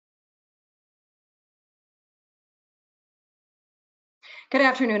Good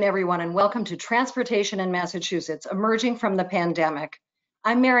afternoon, everyone, and welcome to Transportation in Massachusetts, Emerging from the Pandemic.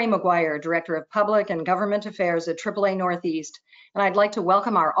 I'm Mary McGuire, Director of Public and Government Affairs at AAA Northeast, and I'd like to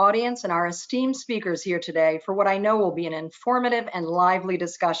welcome our audience and our esteemed speakers here today for what I know will be an informative and lively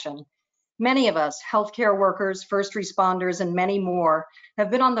discussion. Many of us, healthcare workers, first responders, and many more, have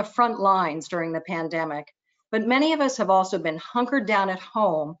been on the front lines during the pandemic, but many of us have also been hunkered down at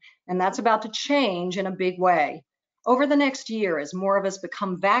home, and that's about to change in a big way. Over the next year, as more of us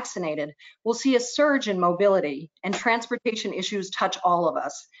become vaccinated, we'll see a surge in mobility, and transportation issues touch all of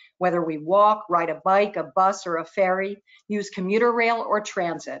us, whether we walk, ride a bike, a bus, or a ferry, use commuter rail or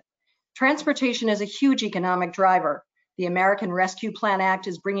transit. Transportation is a huge economic driver. The American Rescue Plan Act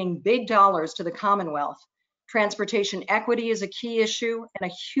is bringing big dollars to the Commonwealth. Transportation equity is a key issue, and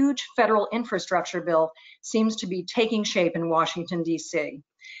a huge federal infrastructure bill seems to be taking shape in Washington, D.C.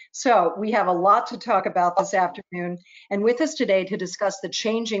 So we have a lot to talk about this afternoon, and with us today to discuss the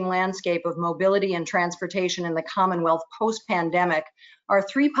changing landscape of mobility and transportation in the Commonwealth post-pandemic are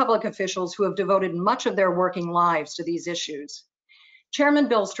three public officials who have devoted much of their working lives to these issues. Chairman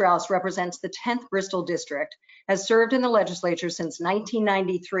Bill Strauss represents the 10th Bristol District, has served in the legislature since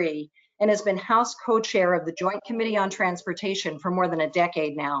 1993, and has been House co-chair of the Joint Committee on Transportation for more than a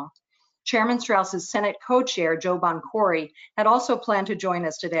decade now. Chairman Strauss's Senate co-chair, Joe Boncore, had also planned to join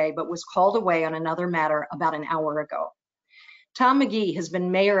us today, but was called away on another matter about an hour ago. Tom McGee has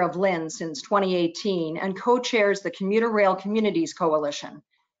been mayor of Lynn since 2018 and co-chairs the Commuter Rail Communities Coalition.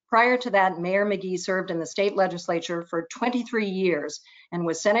 Prior to that, Mayor McGee served in the state legislature for 23 years and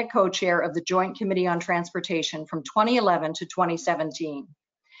was Senate co-chair of the Joint Committee on Transportation from 2011 to 2017.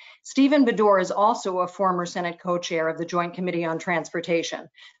 Stephen Bedore is also a former Senate co-chair of the Joint Committee on Transportation,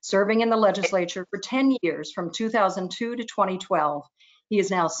 serving in the legislature for 10 years from 2002 to 2012. He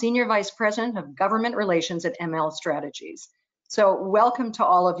is now Senior Vice President of Government Relations at ML Strategies. So welcome to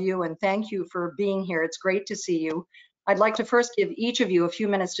all of you, and thank you for being here. It's great to see you. I'd like to first give each of you a few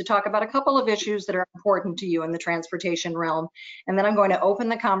minutes to talk about a couple of issues that are important to you in the transportation realm, and then I'm going to open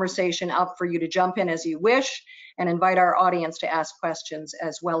the conversation up for you to jump in as you wish and invite our audience to ask questions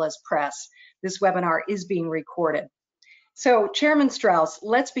as well as press. This webinar is being recorded. So Chairman Strauss,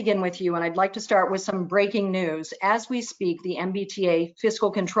 let's begin with you, and I'd like to start with some breaking news. As we speak, the MBTA Fiscal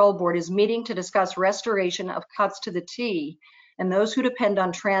Control Board is meeting to discuss restoration of cuts to the T, and those who depend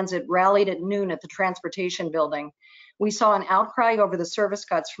on transit rallied at noon at the Transportation Building. We saw an outcry over the service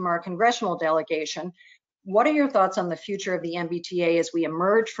cuts from our congressional delegation. What are your thoughts on the future of the MBTA as we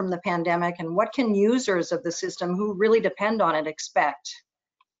emerge from the pandemic, and what can users of the system who really depend on it expect?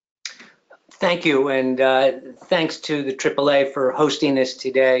 Thank you, and thanks to the AAA for hosting this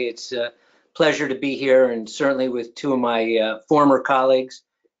today. It's a pleasure to be here, and certainly with two of my former colleagues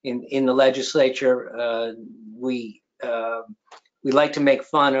in the legislature. We like to make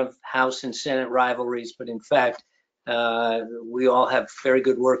fun of House and Senate rivalries, but in fact, we all have very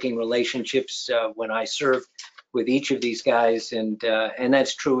good working relationships when I served with each of these guys, and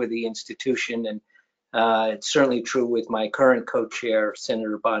that's true of the institution, and it's certainly true with my current co-chair,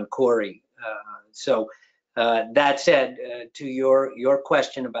 Senator Boncore. So that said, to your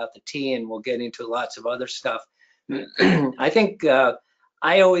question about the T, and we'll get into lots of other stuff, I think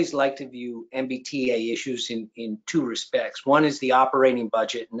I always like to view MBTA issues in two respects. One is the operating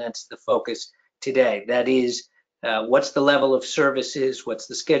budget, and that's the focus today. That is, what's the level of services, what's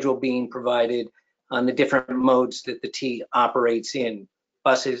the schedule being provided on the different modes that the T operates in: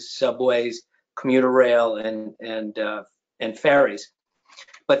 buses, subways, commuter rail, and ferries.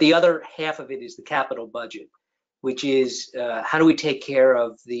 But the other half of it is the capital budget, which is how do we take care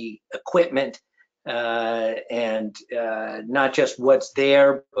of the equipment and not just what's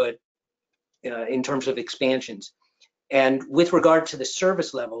there, but in terms of expansions. And with regard to the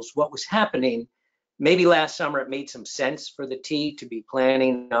service levels, what was happening, maybe last summer it made some sense for the T to be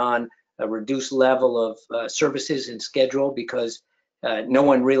planning on a reduced level of services and schedule because no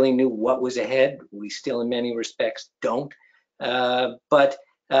one really knew what was ahead. We still in many respects don't. But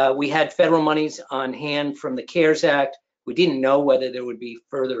we had federal monies on hand from the CARES Act. We didn't know whether there would be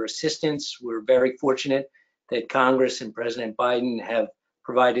further assistance. We're very fortunate that Congress and President Biden have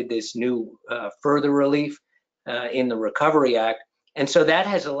provided this new further relief in the Recovery Act. And so that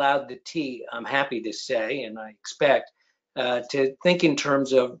has allowed the T, I'm happy to say, and I expect, to think in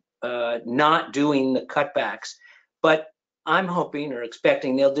terms of not doing the cutbacks. But I'm hoping or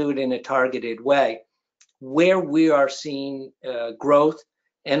expecting they'll do it in a targeted way where we are seeing growth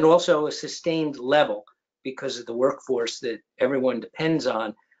and also a sustained level because of the workforce that everyone depends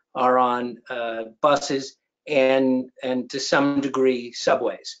on are on buses and to some degree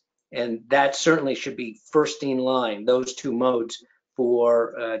subways. And that certainly should be first in line, those two modes,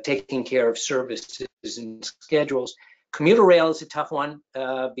 for taking care of services and schedules. Commuter rail is a tough one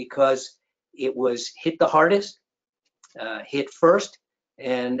because it was hit the hardest, hit first,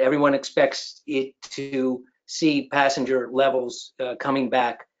 and everyone expects it to see passenger levels coming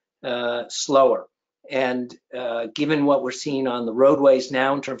back slower. And given what we're seeing on the roadways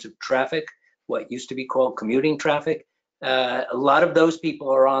now in terms of traffic, what used to be called commuting traffic, a lot of those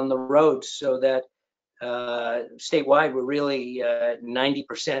people are on the roads, so that statewide we're really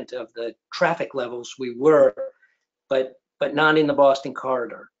 90% of the traffic levels we were, but not in the Boston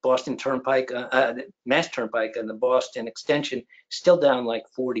corridor. Boston Turnpike, Mass Turnpike and the Boston extension still down like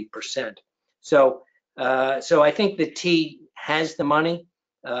 40%. So I think the T has the money.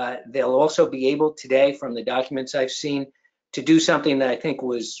 They'll also be able today, from the documents I've seen, to do something that I think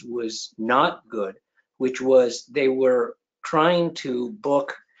was not good, which was they were trying to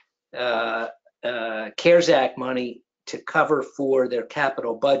book CARES Act money to cover for their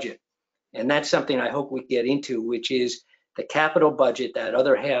capital budget. And that's something I hope we get into, which is the capital budget, that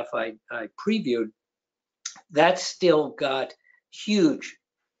other half I previewed, that's still got huge,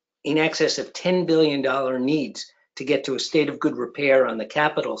 in excess of $10 billion needs to get to a state of good repair on the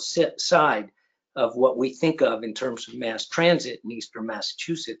capital side of what we think of in terms of mass transit in Eastern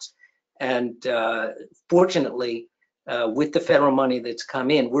Massachusetts. And fortunately, with the federal money that's come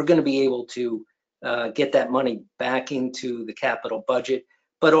in, we're going to be able to get that money back into the capital budget,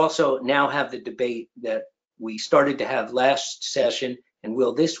 but also now have the debate that we started to have last session and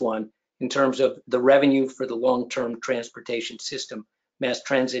will this one, in terms of the revenue for the long-term transportation system, mass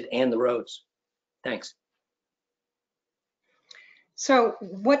transit and the roads. Thanks. So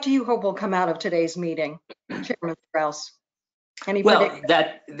what do you hope will come out of today's meeting, Chairman Strauss? Well,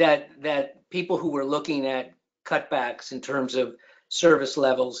 that people who were looking at cutbacks in terms of service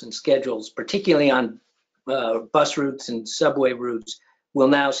levels and schedules, particularly on bus routes and subway routes, will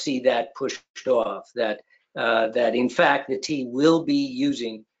now see that pushed off, that in fact the T will be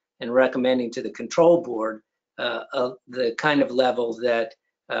using and recommending to the control board the kind of level that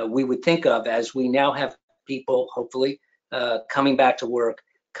we would think of as we now have people, hopefully, coming back to work,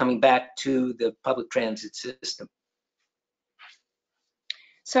 coming back to the public transit system.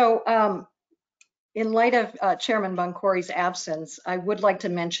 So in light of Chairman Boncori's absence, I would like to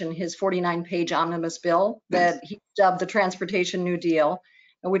mention his 49-page omnibus bill that he dubbed the Transportation New Deal,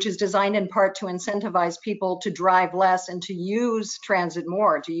 which is designed in part to incentivize people to drive less and to use transit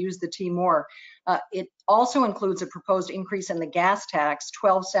more, to use the T more. It also includes a proposed increase in the gas tax,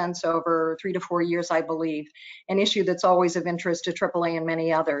 12 cents over 3 to 4 years, I believe, an issue that's always of interest to AAA and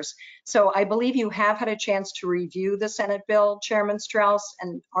many others. So I believe you have had a chance to review the Senate bill, Chairman Strauss,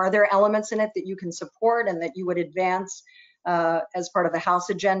 and are there elements in it that you can support and that you would advance as part of the House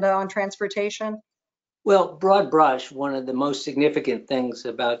agenda on transportation? Well, broad brush, one of the most significant things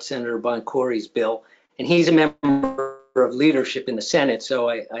about Senator Boncori's bill, and he's a member of leadership in the Senate, so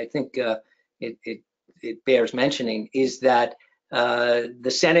I think it bears mentioning, is that the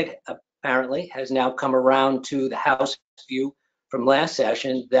Senate apparently has now come around to the House view from last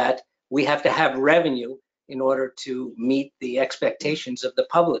session that we have to have revenue in order to meet the expectations of the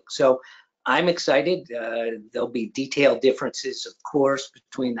public. So I'm excited. There'll be detailed differences, of course,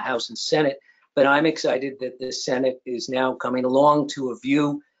 between the House and Senate, but I'm excited that the Senate is now coming along to a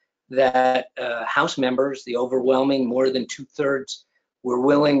view that House members, the overwhelming more than 2/3, were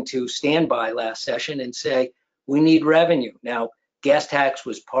willing to stand by last session and say, we need revenue. Now, gas tax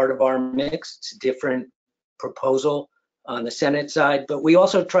was part of our mix. It's a different proposal on the Senate side, but we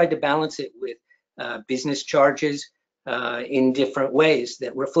also tried to balance it with business charges in different ways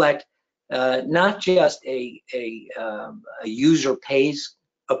that reflect not just a user pays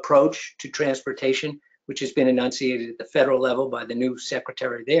approach to transportation, which has been enunciated at the federal level by the new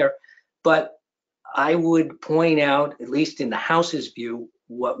secretary there, but I would point out, at least in the House's view,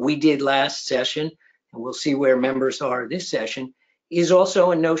 what we did last session, and we'll see where members are this session, is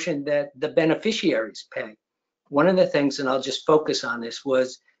also a notion that the beneficiaries pay. One of the things, and I'll just focus on this,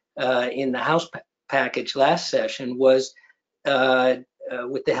 was in the House package last session was,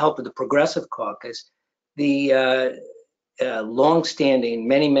 with the help of the Progressive Caucus, the long-standing,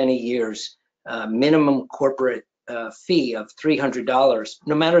 many years, minimum corporate fee of $300,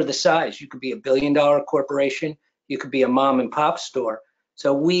 no matter the size. You could be $1 billion corporation, you could be a mom and pop store.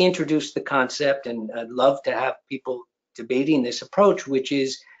 So we introduced the concept, and I'd love to have people debating this approach, which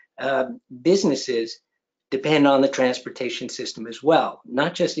is businesses depend on the transportation system as well,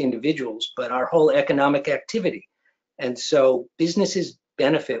 not just individuals, but our whole economic activity. And so businesses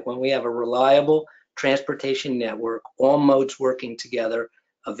benefit when we have a reliable transportation network, all modes working together,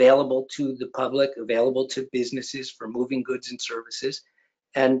 available to the public, available to businesses for moving goods and services.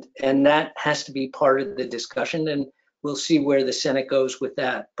 And that has to be part of the discussion, and we'll see where the Senate goes with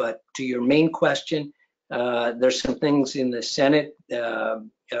that. But to your main question, there's some things in the Senate,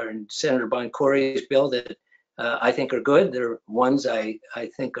 or in Senator Boncory's bill that I think are good. There are ones I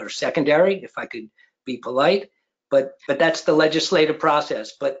think are secondary, if I could be polite, but that's the legislative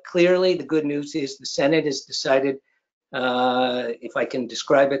process. But clearly the good news is the Senate has decided, if I can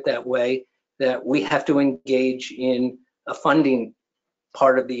describe it that way, that we have to engage in a funding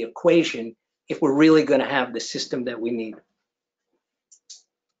part of the equation if we're really going to have the system that we need.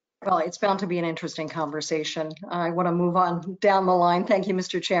 Well, it's bound to be an interesting conversation. I want to move on down the line. Thank you,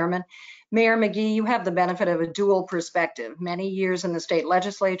 Mr. Chairman. Mayor McGee, you have the benefit of a dual perspective, many years in the state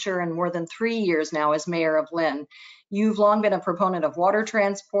legislature and more than 3 years now as mayor of Lynn. You've long been a proponent of water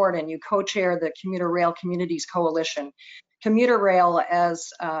transport, and you co-chair the Commuter Rail Communities Coalition. Commuter rail, as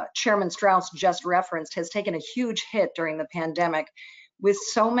Chairman Strauss just referenced, has taken a huge hit during the pandemic. With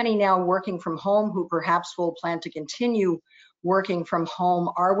so many now working from home who perhaps will plan to continue working from home,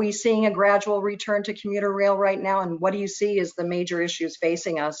 are we seeing a gradual return to commuter rail right now? And what do you see as the major issues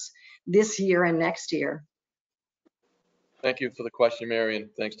facing us this year and next year? Thank you for the question, Mary, and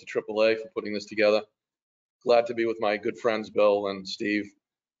thanks to AAA for putting this together. Glad to be with my good friends, Bill and Steve.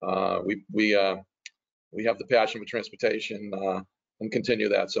 We have the passion for transportation and continue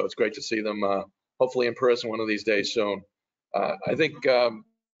that. So it's great to see them hopefully in person one of these days soon. I think the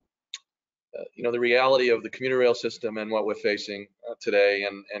reality of the commuter rail system and what we're facing today,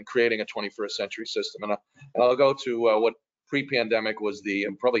 and creating a 21st century system. And I'll go to what pre-pandemic was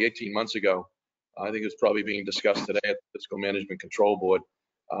probably 18 months ago. I think it was probably being discussed today at the Fiscal Management Control Board,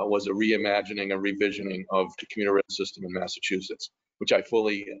 was a reimagining, a revisioning of the commuter rail system in Massachusetts, which I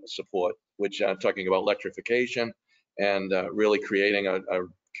fully support, which I'm talking about electrification and really creating a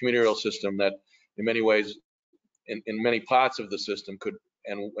commuter rail system that in many ways, in many parts of the system could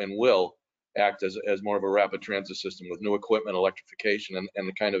and will act as more of a rapid transit system with new equipment, electrification, and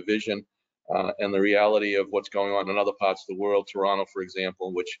the kind of vision and the reality of what's going on in other parts of the world. Toronto, for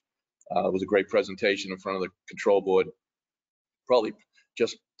example, which was a great presentation in front of the control board, probably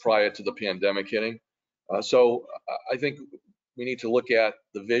just prior to the pandemic hitting. So I think we need to look at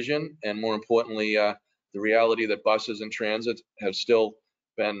the vision, and more importantly, the reality that buses and transit have still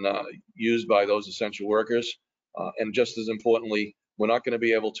been used by those essential workers. And just as importantly, we're not going to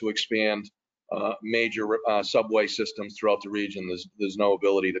be able to expand major subway systems throughout the region. There's no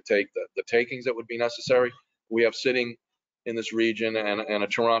ability to take the takings that would be necessary. We have sitting in this region,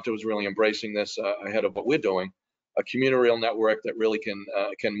 and Toronto is really embracing this ahead of what we're doing, a commuter rail network that really can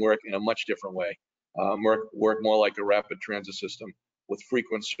work in a much different way, work more like a rapid transit system with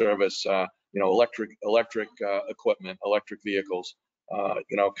frequent service, electric equipment, electric vehicles,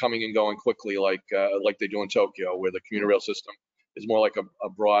 coming and going quickly like they do in Tokyo, where the commuter rail system is more like a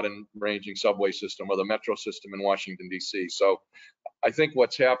broad and ranging subway system, or the metro system in Washington, D.C. So I think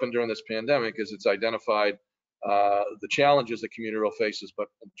what's happened during this pandemic is it's identified the challenges that commuter rail faces, but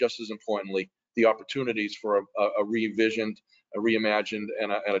just as importantly, the opportunities for a revisioned, a reimagined,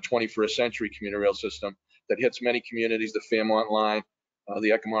 and a 21st century commuter rail system that hits many communities, the Fairmont line,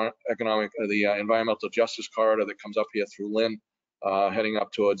 the environmental justice corridor that comes up here through Lynn, heading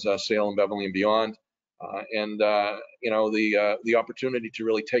up towards Salem, Beverly, and beyond. The opportunity to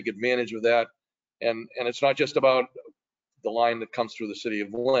really take advantage of that. And it's not just about the line that comes through the city of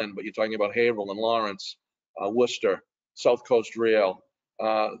Lynn, but you're talking about Haverhill and Lawrence, Worcester, South Coast Rail,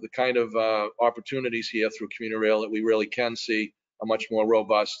 the kind of opportunities here through commuter rail that we really can see a much more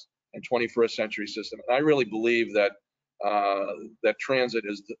robust and 21st century system. And I really believe that that transit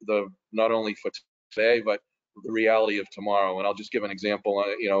is the not only for today, but the reality of tomorrow. And I'll just give an example,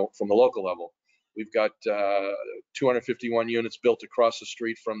 from the local level. We've got 251 units built across the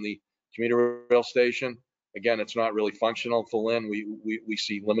street from the commuter rail station. Again, it's not really functional for Lynn. We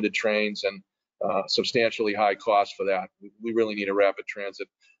see limited trains and substantially high costs for that. We really need a rapid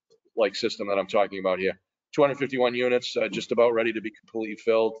transit-like system that I'm talking about here. 251 units, just about ready to be completely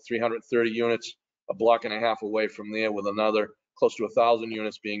filled. 330 units, a block and a half away from there, with another close to 1,000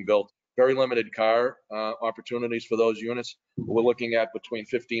 units being built. Very limited car opportunities for those units. We're looking at between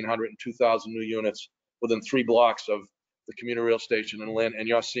 1,500 and 2,000 new units within 3 blocks of the commuter rail station in Lynn. And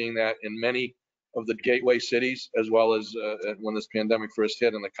you're seeing that in many of the gateway cities, as well as when this pandemic first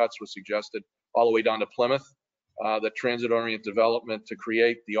hit and the cuts were suggested, all the way down to Plymouth. That transit-oriented development to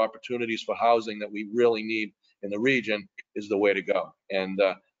create the opportunities for housing that we really need in the region is the way to go. And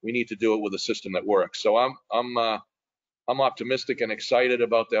we need to do it with a system that works. So I'm optimistic and excited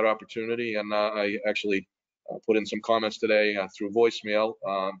about that opportunity, and I actually put in some comments today through voicemail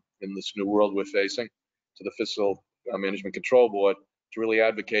in this new world we're facing to the Fiscal Management Control Board to really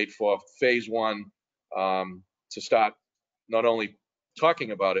advocate for phase one, to start not only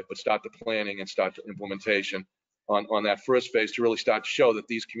talking about it, but start the planning and start the implementation on that first phase to really start to show that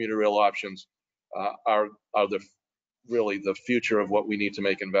these commuter rail options are really the future of what we need to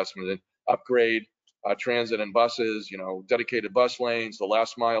make investment in. Upgrade transit and buses, dedicated bus lanes, the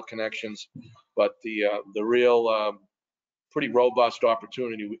last mile connections, but the real pretty robust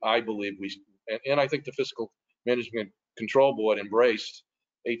opportunity, I believe and I think the Fiscal Management Control Board embraced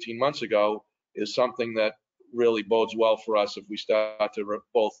 18 months ago, is something that really bodes well for us if we start to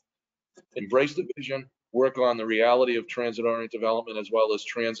both embrace the vision, work on the reality of transit-oriented development, as well as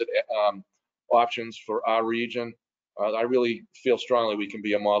transit options for our region. I really feel strongly we can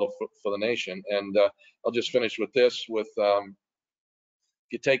be a model for the nation. And I'll just finish with this, if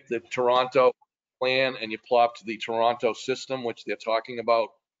you take the Toronto plan and you plop to the Toronto system, which they're talking about,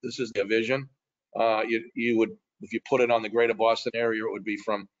 this is their vision. You would, if you put it on the greater Boston area, it would be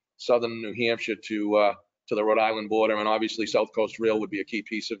from southern New Hampshire to the Rhode Island border, and obviously South Coast Rail would be a key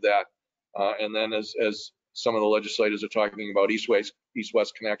piece of that. And then as some of the legislators are talking about east-west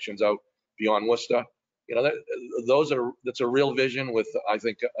connections out beyond Worcester, that's a real vision with, I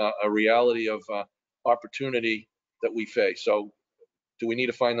think, a reality of opportunity that we face. So do we need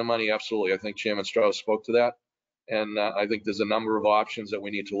to find the money? Absolutely. I think Chairman Strauss spoke to that. And I think there's a number of options that we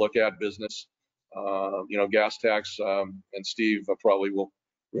need to look at. Business, gas tax, and Steve probably will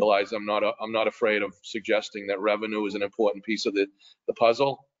realize I'm not afraid of suggesting that revenue is an important piece of the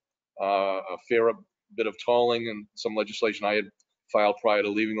puzzle. A fair bit of tolling and some legislation I had filed prior to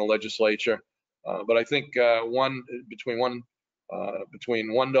leaving the legislature. But I think between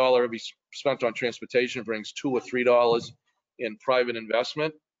 $1 to be spent on transportation brings $2 or $3 in private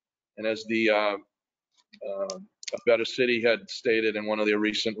investment. And as the A Better City had stated in one of their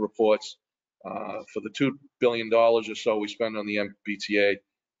recent reports, for the $2 billion or so we spend on the MBTA,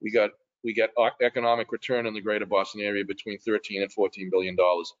 we get economic return in the greater Boston area between $13 and $14 billion.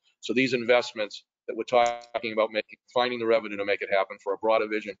 So these investments that we're talking about finding the revenue to make it happen for a broader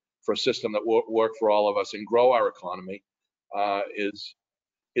vision, for a system that will work for all of us and grow our economy,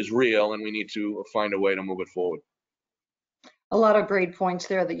 is real, and we need to find a way to move it forward. A lot of great points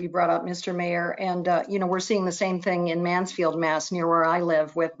there that you brought up, Mr. Mayor. And, we're seeing the same thing in Mansfield, Mass, near where I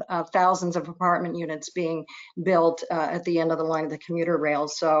live, with thousands of apartment units being built at the end of the line of the commuter rail.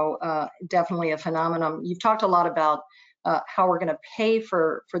 So definitely a phenomenon. You've talked a lot about how we're going to pay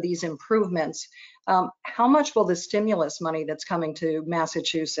for these improvements. How much will the stimulus money that's coming to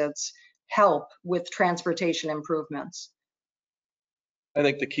Massachusetts help with transportation improvements? I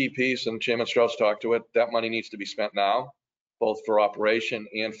think the key piece, and Chairman Strauss talked to it, that money needs to be spent now, both for operation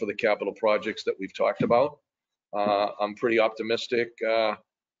and for the capital projects that we've talked about. I'm pretty optimistic,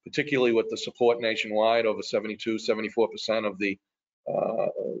 particularly with the support nationwide. Over 74% of the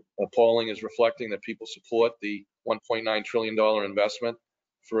polling is reflecting that people support the $1.9 trillion investment,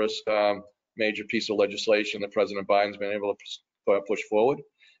 first major piece of legislation that President Biden's been able to push forward,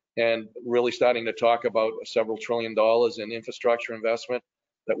 and really starting to talk about several $1 trillion in infrastructure investment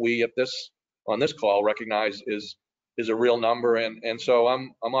that we on this call recognize is a real number. And so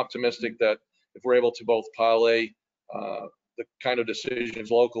I'm optimistic that if we're able to both parlay the kind of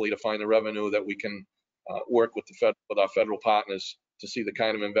decisions locally to find the revenue, that we can work with our federal partners to see the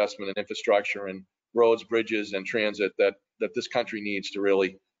kind of investment in infrastructure and roads, bridges, and transit that this country needs to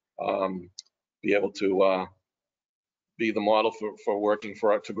really be able to be the model for working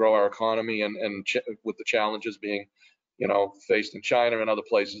to grow our economy, and with the challenges being faced in China and other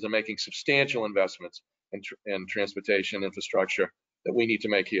places, and making substantial investments in transportation infrastructure that we need to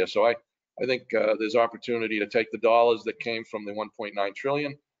make here. So I think there's opportunity to take the dollars that came from the 1.9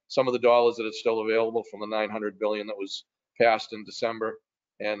 trillion, some of the dollars that are still available from the 900 billion that was passed in December,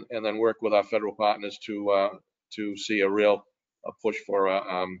 and then work with our federal partners to see a real push for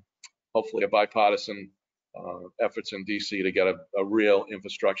hopefully a bipartisan efforts in DC to get a real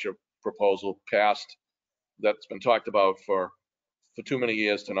infrastructure proposal passed that's been talked about for too many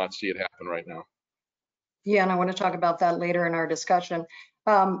years to not see it happen right now. Yeah, and I want to talk about that later in our discussion.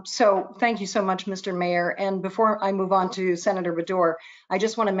 So thank you so much, Mr. Mayor. And before I move on to Senator Baddour, I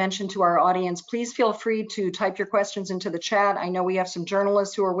just want to mention to our audience, please feel free to type your questions into the chat. I know we have some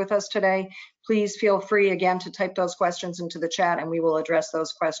journalists who are with us today. Please feel free again to type those questions into the chat, and we will address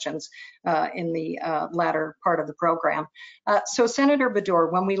those questions in the latter part of the program. So Senator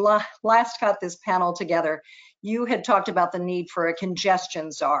Baddour, when we last got this panel together, you had talked about the need for a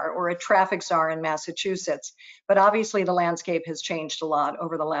congestion czar or a traffic czar in Massachusetts, but obviously the landscape has changed a lot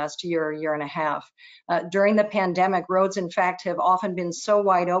over the last year and a half. During the pandemic, roads in fact have often been so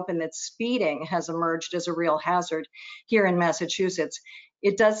wide open that speeding has emerged as a real hazard here in Massachusetts.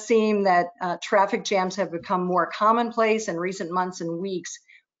 It does seem that traffic jams have become more commonplace in recent months and weeks.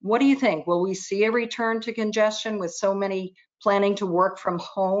 What do you think? Will we see a return to congestion with so many planning to work from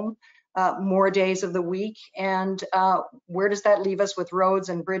home more days of the week? And where does that leave us with roads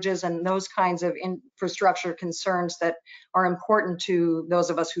and bridges and those kinds of infrastructure concerns that are important to those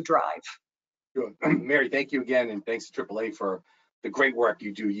of us who drive? Good. Mary, thank you again, and thanks to AAA for the great work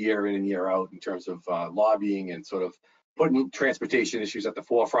you do year in and year out in terms of lobbying and sort of putting transportation issues at the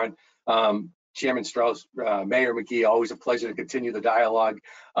forefront. Chairman Strauss, Mayor McGee, always a pleasure to continue the dialogue.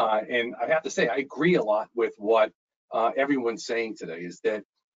 And I have to say, I agree a lot with what everyone's saying today, is that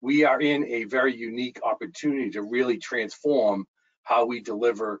we are in a very unique opportunity to really transform how we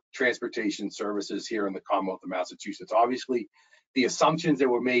deliver transportation services here in the Commonwealth of Massachusetts. Obviously, the assumptions that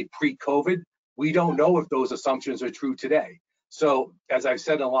were made pre-COVID, we don't know if those assumptions are true today. So as I've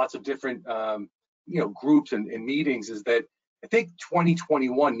said in lots of different groups and meetings, is that I think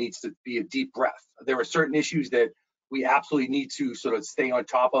 2021 needs to be a deep breath. There are certain issues that we absolutely need to sort of stay on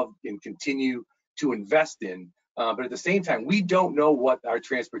top of and continue to invest in. But at the same time, we don't know what our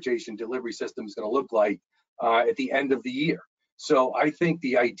transportation delivery system is going to look like at the end of the year. So I think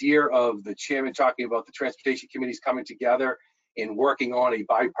the idea of the chairman talking about the transportation committees coming together and working on a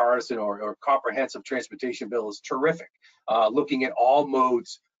bipartisan or comprehensive transportation bill is terrific. Looking at all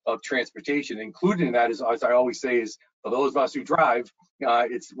modes of transportation, including in that, is, as I always say, is for those of us who drive,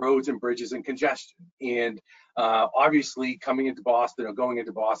 it's roads and bridges and congestion. And obviously coming into Boston or going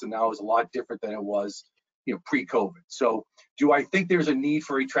into Boston now is a lot different than it was pre-COVID. So do I think there's a need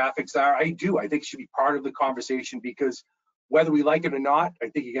for a traffic czar? I do. I think it should be part of the conversation, because whether we like it or not, I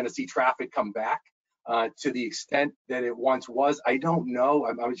think you're going to see traffic come back to the extent that it once was. I don't know.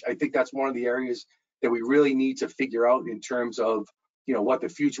 I think that's one of the areas that we really need to figure out in terms of what the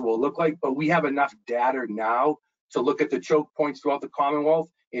future will look like. But we have enough data now to look at the choke points throughout the Commonwealth,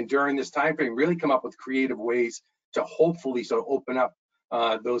 and during this time frame really come up with creative ways to hopefully sort of open up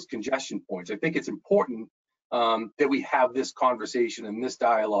those congestion points. I think it's important that we have this conversation and this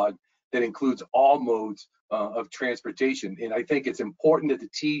dialogue that includes all modes of transportation. And I think it's important that the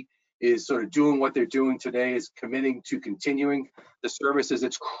T is sort of doing what they're doing today, is committing to continuing the services.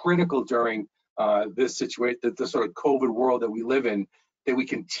 It's critical during this situation, the sort of COVID world that we live in, that we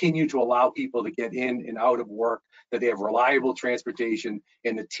continue to allow people to get in and out of work, that they have reliable transportation,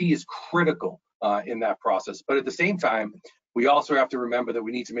 and the T is critical in that process. But at the same time, we also have to remember that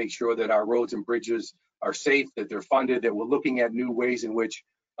we need to make sure that our roads and bridges are safe, that they're funded, that we're looking at new ways in which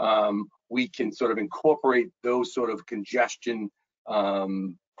we can sort of incorporate those sort of congestion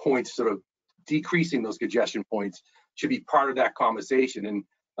points, sort of decreasing those congestion points should be part of that conversation.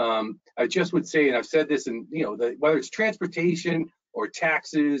 And I just would say, and I've said this, and whether it's transportation or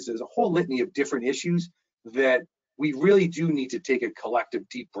taxes, there's a whole litany of different issues that we really do need to take a collective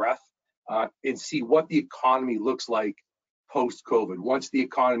deep breath and see what the economy looks like post-COVID, once the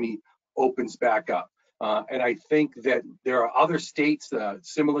economy opens back up. And I think that there are other states,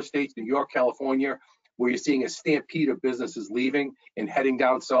 similar states, New York, California, where you're seeing a stampede of businesses leaving and heading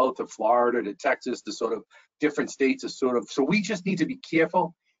down south to Florida, to Texas, to sort of different states. So we just need to be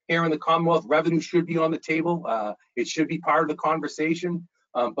careful here in the Commonwealth. Revenue should be on the table. It should be part of the conversation,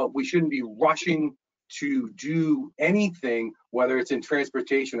 but we shouldn't be rushing to do anything, whether it's in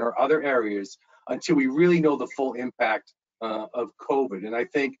transportation or other areas, until we really know the full impact of COVID. And I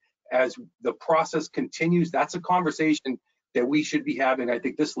think as the process continues, that's a conversation that we should be having. I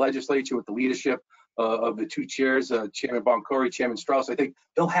think this legislature, with the leadership of the two chairs, Chairman Boncory, Chairman Strauss, I think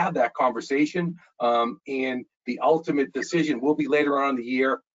they'll have that conversation. And the ultimate decision will be later on in the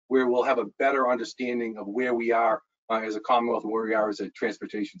year, where we'll have a better understanding of where we are as a Commonwealth and where we are as a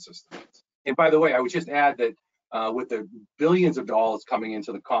transportation system. And by the way, I would just add that with the billions of dollars coming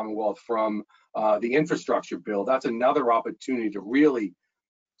into the Commonwealth from the infrastructure bill, that's another opportunity to really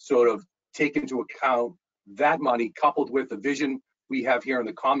sort of take into account that money, coupled with the vision we have here in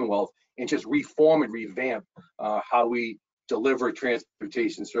the Commonwealth, and just reform and revamp how we deliver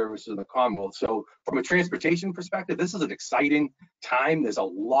transportation services in the Commonwealth. So from a transportation perspective, this is an exciting time. There's a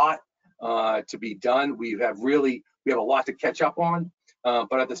lot to be done. We have a lot to catch up on,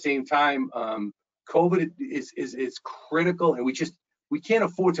 but at the same time, COVID is critical, and we can't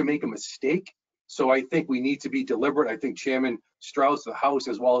afford to make a mistake. So I think we need to be deliberate. I think Chairman Strauss, the House,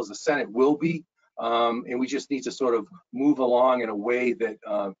 as well as the Senate will be. And we just need to sort of move along in a way that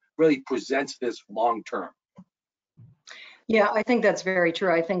really presents this long term. Yeah, I think that's very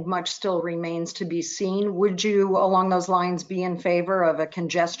true. I think much still remains to be seen. Would you, along those lines, be in favor of a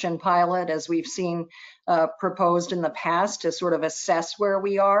congestion pilot, as we've seen proposed in the past, to sort of assess where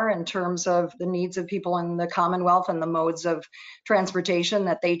we are in terms of the needs of people in the Commonwealth and the modes of transportation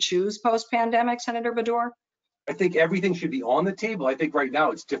that they choose post-pandemic, Senator Baddour? I think everything should be on the table. I think right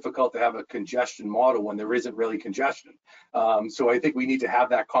now it's difficult to have a congestion model when there isn't really congestion. So I think we need to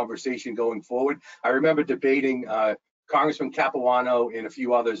have that conversation going forward. I remember debating Congressman Capuano and a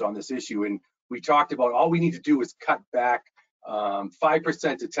few others on this issue, and we talked about all we need to do is cut back 5%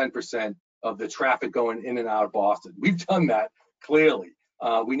 to 10% of the traffic going in and out of Boston. We've done that clearly.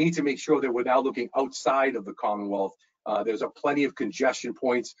 We need to make sure that we're now looking outside of the Commonwealth. There's plenty of congestion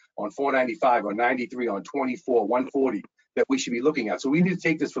points on 495, on 93, on 24, 140 that we should be looking at. So we need to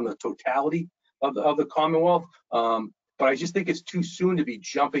take this from the totality of the Commonwealth. But I just think it's too soon to be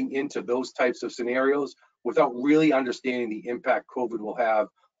jumping into those types of scenarios without really understanding the impact COVID will have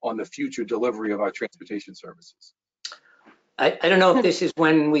on the future delivery of our transportation services. I don't know if this is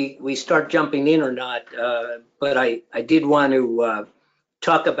when we start jumping in or not, but I did want to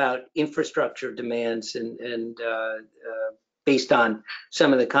talk about infrastructure demands and based on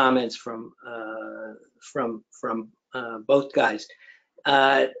some of the comments from both guys.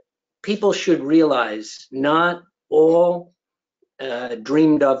 People should realize not all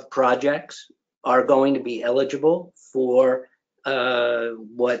dreamed of projects are going to be eligible for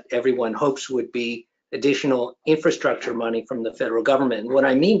what everyone hopes would be additional infrastructure money from the federal government. And what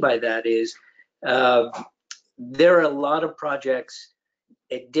I mean by that is there are a lot of projects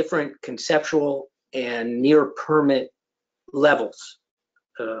at different conceptual and near permit levels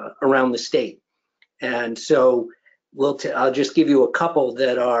around the state. And so I'll just give you a couple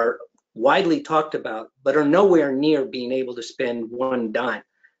that are widely talked about, but are nowhere near being able to spend one dime.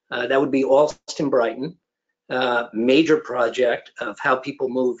 That would be Alston-Brighton, major project of how people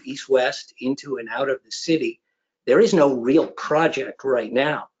move east-west into and out of the city. There is no real project right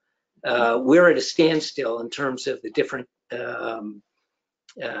now. We're at a standstill in terms of the different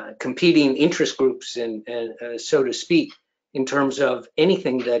competing interest groups and so to speak, in terms of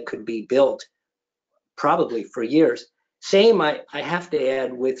anything that could be built probably for years. Same, I have to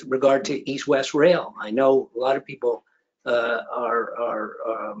add with regard to East-West Rail. I know a lot of people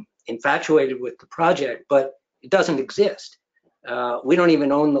are infatuated with the project, but it doesn't exist. We don't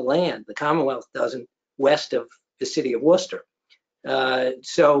even own the land. The Commonwealth doesn't, west of the city of Worcester.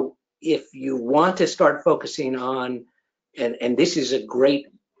 So if you want to start focusing on, and this is a great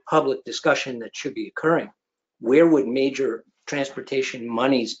public discussion that should be occurring, where would major transportation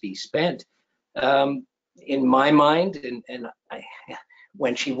monies be spent? In my mind, and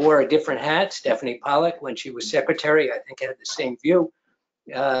when she wore a different hat, Stephanie Pollack, when she was secretary, I think had the same view.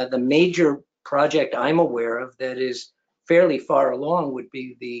 The major project I'm aware of that is fairly far along would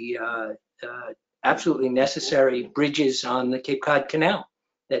be the absolutely necessary bridges on the Cape Cod Canal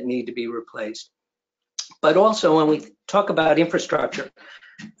that need to be replaced. But also when we talk about infrastructure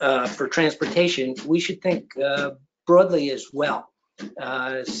for transportation, we should think broadly as well.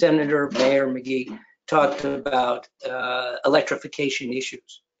 Senator Mayor McGee talked about electrification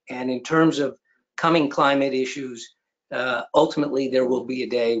issues. And in terms of coming climate issues, ultimately there will be a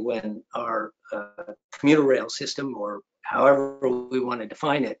day when our commuter rail system, or however we want to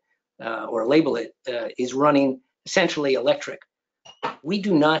define it or label it, is running essentially electric. We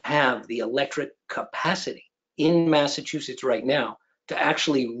do not have the electric capacity in Massachusetts right now to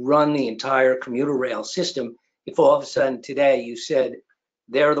actually run the entire commuter rail system. If all of a sudden today you said,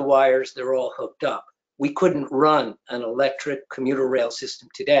 there are the wires, they're all hooked up. We couldn't run an electric commuter rail system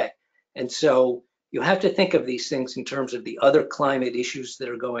today. And so you have to think of these things in terms of the other climate issues that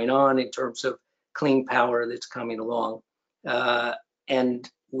are going on, in terms of clean power that's coming along. And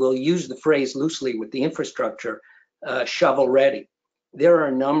we'll use the phrase loosely with the infrastructure, shovel ready. There are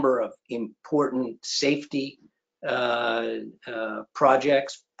a number of important safety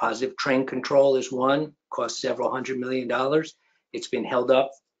projects. Positive train control is one, costs several $100 million. It's been held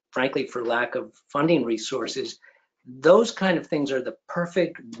up, frankly, for lack of funding resources. Those kind of things are the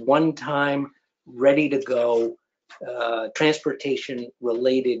perfect one-time, ready-to-go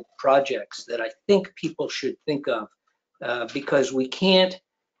transportation-related projects that I think people should think of, because we can't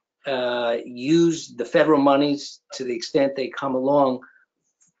use the federal monies to the extent they come along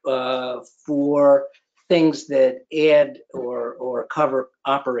for things that add or cover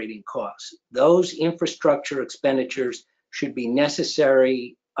operating costs. Those infrastructure expenditures should be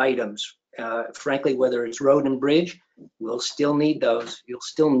necessary items. Frankly, whether it's road and bridge, we'll still need those. You'll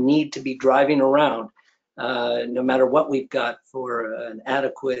still need to be driving around, no matter what we've got for an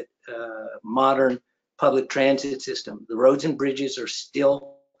adequate, modern public transit system. The roads and bridges are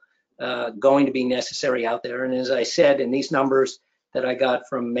still going to be necessary out there. And as I said, in these numbers that I got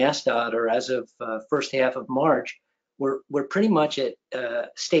from MassDOT, or as of first half of March, we're pretty much at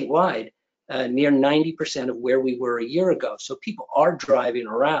statewide near 90% of where we were a year ago. So people are driving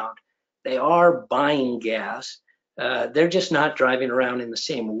around. They are buying gas. They're just not driving around in the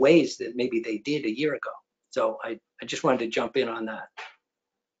same ways that maybe they did a year ago. So I just wanted to jump in on that.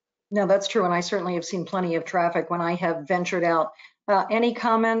 No, that's true. And I certainly have seen plenty of traffic when I have ventured out. Any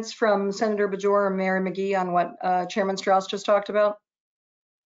comments from Senator Bajor or Mary McGee on what Chairman Strauss just talked about?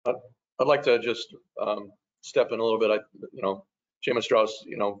 I'd like to just step in a little bit. Chairman Strauss,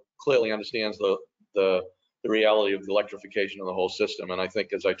 clearly understands the reality of the electrification of the whole system. And I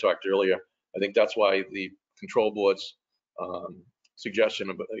think, as I talked earlier, I think that's why the control board's suggestion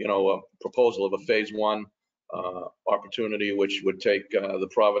of, a proposal of a phase one opportunity, which would take the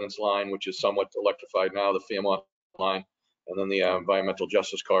Providence line, which is somewhat electrified now, the Fairmont line, and then the environmental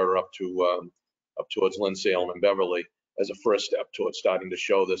justice corridor up towards Lynn, Salem, and Beverly, as a first step towards starting to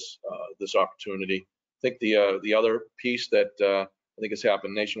show this opportunity. I think the other piece that I think has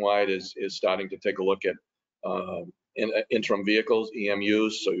happened nationwide is starting to take a look at interim vehicles,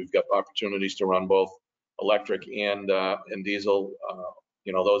 EMUs. So you've got opportunities to run both electric and diesel.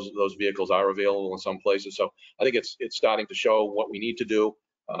 Those vehicles are available in some places. So I think it's starting to show what we need to do,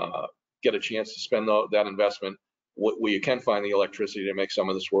 get a chance to spend that investment where you can find the electricity to make some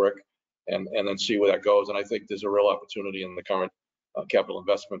of this work, and then see where that goes. And I think there's a real opportunity in the current capital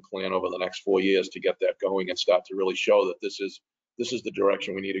investment plan over the next 4 years to get that going and start to really show that this is the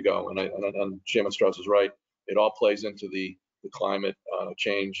direction we need to go. And Chairman Strauss is right. It all plays into the climate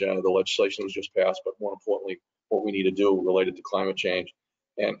change. The legislation was just passed, but more importantly, what we need to do related to climate change.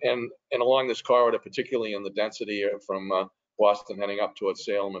 And along this corridor, particularly in the density from Boston heading up towards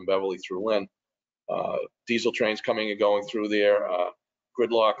Salem and Beverly through Lynn, diesel trains coming and going through there,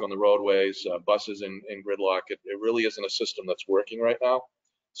 gridlock on the roadways, buses in gridlock. It really isn't a system that's working right now.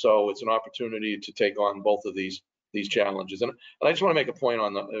 So it's an opportunity to take on both of these challenges. And I just want to make a point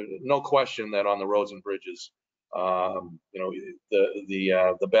on no question that on the roads and bridges, the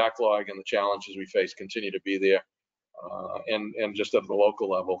backlog and the challenges we face continue to be there. And just at the local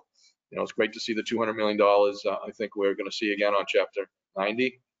level, it's great to see the $200 million. I think we're going to see again on Chapter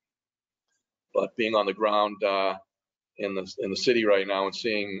 90. But being on the ground in the city right now and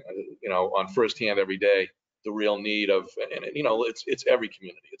seeing, on firsthand every day, the real need of, and it's every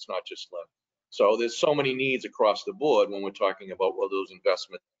community. It's not just Lynn. So there's so many needs across the board when we're talking about what those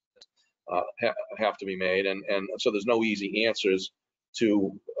investments have to be made, and so there's no easy answers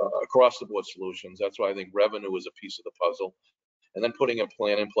to across the board solutions. That's why I think revenue is a piece of the puzzle, and then putting a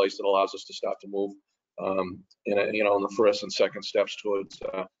plan in place that allows us to start to move in the first and second steps towards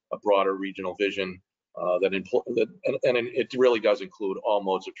a broader regional vision and it really does include all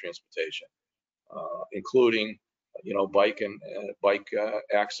modes of transportation, including bike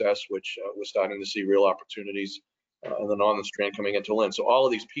access, which we're starting to see real opportunities, and then on this train coming into Lynn. So all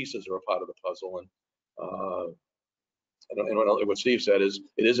of these pieces are a part of the puzzle, and what Steve said is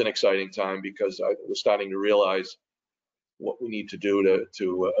it is an exciting time because we're starting to realize what we need to do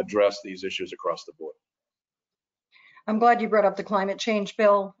to address these issues across the board. I'm glad you brought up the climate change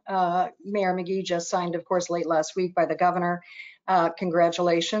bill. Mayor McGee just signed, of course, late last week by the governor.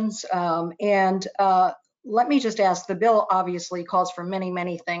 Congratulations. And let me just ask, the bill obviously calls for many,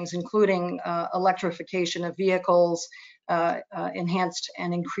 many things, including electrification of vehicles, enhanced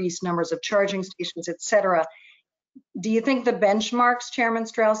and increased numbers of charging stations, et cetera. Do you think the benchmarks, Chairman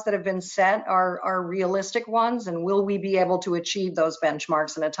Strauss, that have been set are realistic ones? And will we be able to achieve those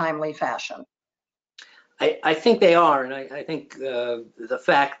benchmarks in a timely fashion? I think they are. And I think the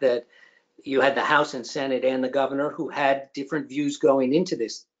fact that you had the House and Senate and the governor, who had different views going into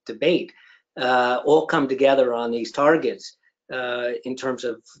this debate, all come together on these targets in terms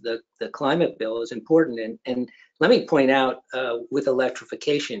of the climate bill is important. And let me point out with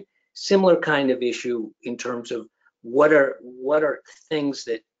electrification, similar kind of issue in terms of what are things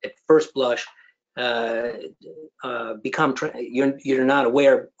that at first blush become you're not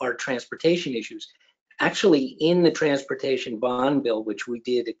aware are transportation issues. Actually, in the transportation bond bill, which we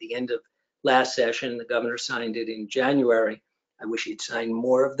did at the end of last session, the governor signed it in January. I wish he'd signed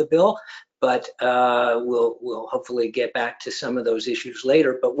more of the bill, but we'll hopefully get back to some of those issues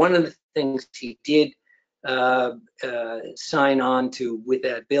later. But one of the things he did sign on to with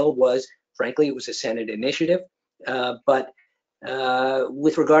that bill was, frankly, it was a Senate initiative. But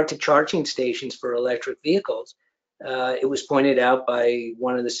with regard to charging stations for electric vehicles, it was pointed out by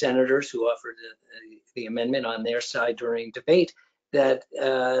one of the senators who offered the amendment on their side during debate that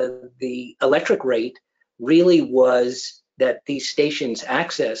the electric rate really was that these stations'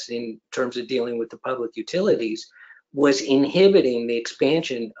 access in terms of dealing with the public utilities was inhibiting the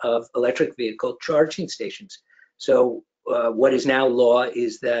expansion of electric vehicle charging stations. So what is now law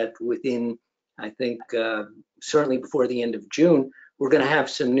is that within, I think, certainly before the end of June, we're going to have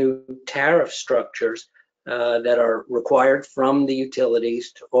some new tariff structures that are required from the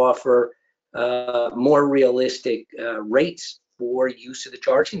utilities to offer more realistic rates for use of the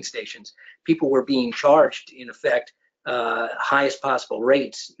charging stations. People were being charged, in effect, highest possible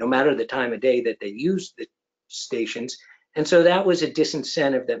rates, no matter the time of day that they use the stations. And so that was a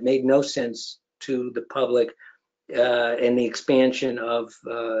disincentive that made no sense to the public and the expansion of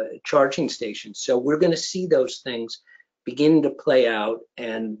charging stations. So we're going to see those things begin to play out,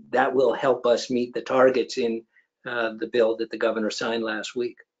 and that will help us meet the targets in the bill that the governor signed last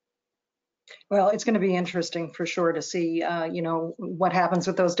week. Well, it's going to be interesting for sure to see, what happens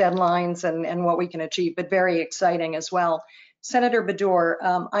with those deadlines and what we can achieve, but very exciting as well. Senator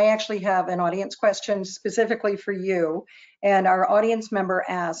Baddour, I actually have an audience question specifically for you, and our audience member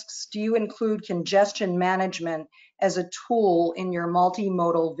asks, do you include congestion management as a tool in your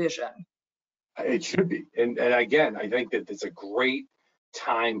multimodal vision? It should be. And again, I think that it's a great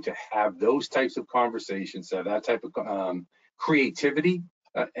time to have those types of conversations, that type of creativity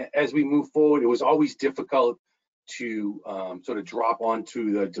as we move forward. It was always difficult to sort of drop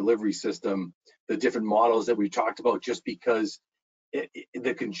onto the delivery system, the different models that we talked about, just because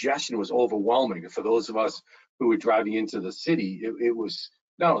the congestion was overwhelming. For those of us who were driving into the city, it was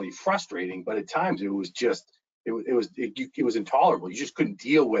not only frustrating, but at times it was just, it was intolerable. You just couldn't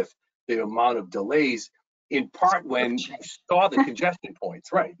deal with the amount of delays, in part when you saw the congestion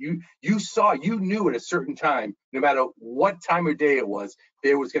points, right? You knew at a certain time, no matter what time of day it was,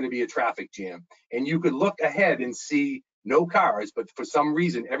 there was going to be a traffic jam. And you could look ahead and see no cars, but for some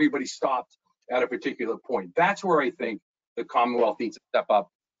reason, everybody stopped at a particular point. That's where I think the Commonwealth needs to step up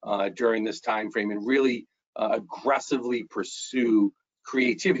during this time frame and really aggressively pursue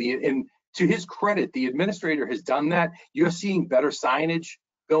creativity. And to his credit, the administrator has done that. You're seeing better signage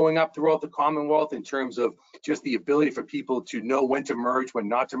going up throughout the Commonwealth in terms of just the ability for people to know when to merge, when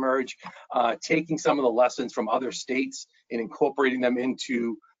not to merge, taking some of the lessons from other states and incorporating them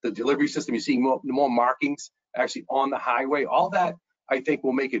into the delivery system. You're seeing more markings actually on the highway. All that, I think,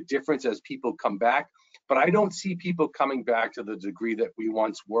 will make a difference as people come back. But I don't see people coming back to the degree that we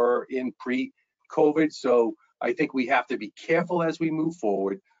once were in pre-COVID. So I think we have to be careful as we move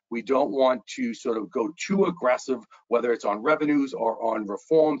forward. We don't want to sort of go too aggressive, whether it's on revenues or on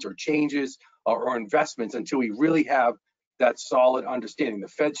reforms or changes or investments, until we really have that solid understanding. The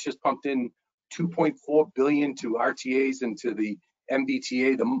Fed's just pumped in $2.4 billion to RTAs and to the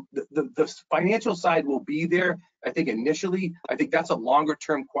MBTA. The financial side will be there. I think initially, I think that's a longer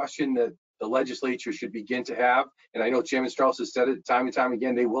term question that the legislature should begin to have. And I know Chairman Strauss has said it time and time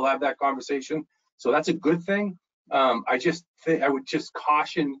again, they will have that conversation. So that's a good thing. I just think I would just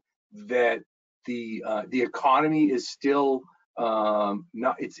caution that the economy is still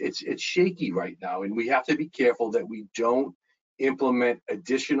not, it's shaky right now, and we have to be careful that we don't implement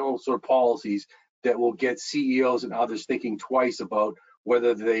additional sort of policies that will get CEOs and others thinking twice about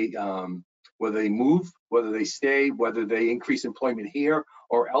whether they move, whether they stay, whether they increase employment here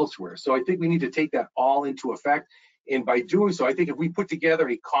or elsewhere. So I think we need to take that all into effect, and by doing so, I think if we put together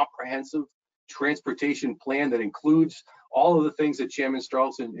a comprehensive transportation plan that includes all of the things that Chairman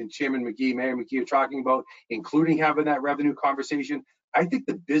Strauss and Chairman McGee, Mayor McGee are talking about, including having that revenue conversation, I think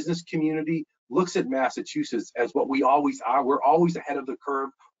the business community looks at Massachusetts as what we always are. We're always ahead of the curve.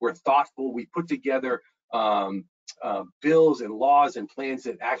 We're thoughtful. We put together bills and laws and plans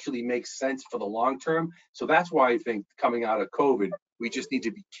that actually make sense for the long term. So that's why I think coming out of COVID, we just need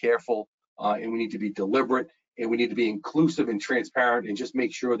to be careful and we need to be deliberate, and we need to be inclusive and transparent, and just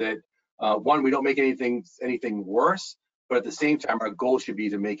make sure that one, we don't make anything worse, but at the same time, our goal should be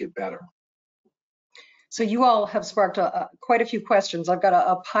to make it better. So you all have sparked quite a few questions. I've got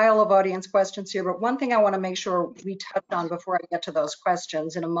a pile of audience questions here, but one thing I want to make sure we touch on before I get to those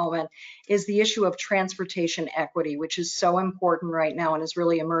questions in a moment is the issue of transportation equity, which is so important right now and is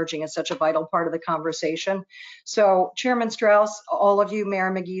really emerging as such a vital part of the conversation. So Chairman Strauss, all of you, Mayor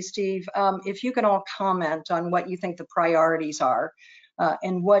McGee, Steve, if you can all comment on what you think the priorities are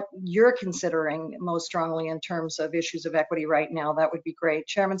and what you're considering most strongly in terms of issues of equity right now, that would be great.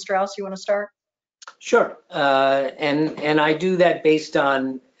 Chairman Strauss, you want to start? Sure, and I do that based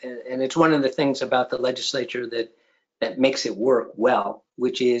on and it's one of the things about the legislature that makes it work well,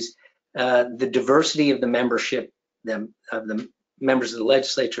 which is the diversity of the membership, of the members of the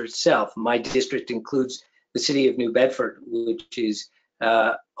legislature itself. My district includes the city of New Bedford, which is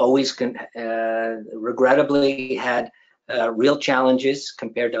always regrettably had real challenges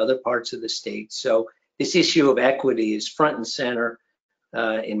compared to other parts of the state. So this issue of equity is front and center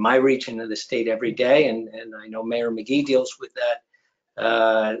in my region of the state every day, and I know Mayor McGee deals with that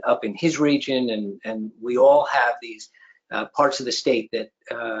up in his region, and we all have these parts of the state that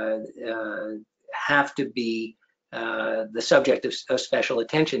have to be the subject of special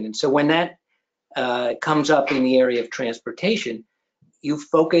attention. And so when that comes up in the area of transportation, you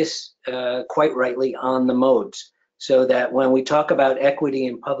focus quite rightly on the modes, so that when we talk about equity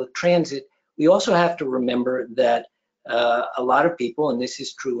in public transit, we also have to remember that a lot of people, and this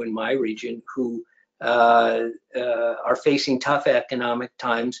is true in my region, who are facing tough economic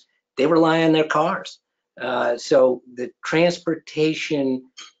times, they rely on their cars. So the transportation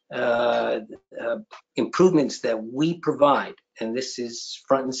improvements that we provide, and this is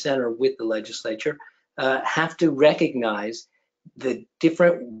front and center with the legislature, have to recognize the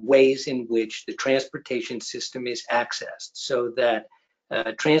different ways in which the transportation system is accessed, so that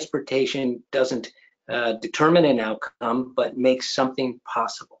transportation doesn't determine an outcome, but makes something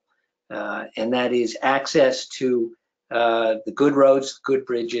possible. And that is access to the good roads, good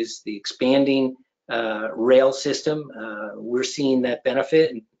bridges, the expanding rail system. We're seeing that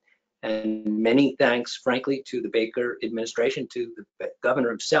benefit, and many thanks, frankly, to the Baker administration, to the governor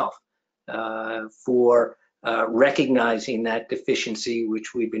himself, for recognizing that deficiency,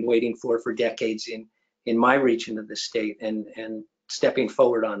 which we've been waiting for decades in my region of the state, and stepping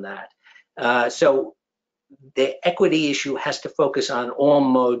forward on that. So the equity issue has to focus on all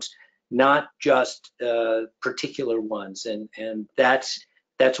modes, not just particular ones, and that's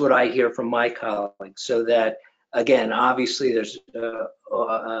what I hear from my colleagues. So that, again, obviously there's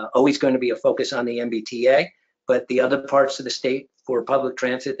always going to be a focus on the MBTA, but the other parts of the state for public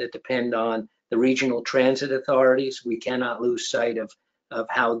transit that depend on the regional transit authorities, we cannot lose sight of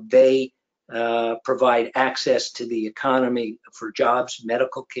how they provide access to the economy for jobs,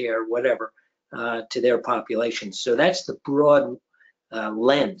 medical care, whatever, to their population. So that's the broad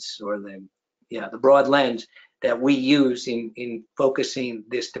lens, or the broad lens that we use in focusing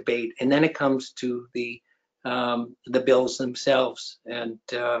this debate. And then it comes to the bills themselves, and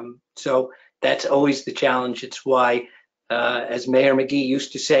so that's always the challenge. It's why, as Mayor McGee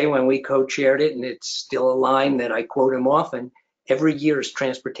used to say when we co-chaired it, and it's still a line that I quote him often, every year is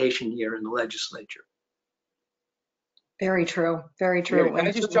transportation year in the legislature. Very true. Very true. Can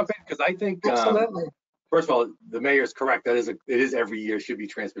I just jump in? Because I think, absolutely. First of all, the mayor is correct. It is every year should be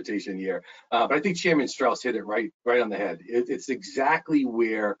transportation year. But I think Chairman Strauss hit it right on the head. It's exactly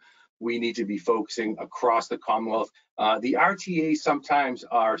where we need to be focusing across the Commonwealth. The RTAs sometimes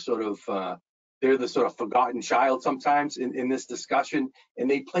are sort of, they're the sort of forgotten child sometimes in this discussion, and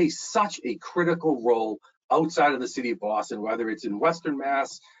they play such a critical role outside of the city of Boston, whether it's in Western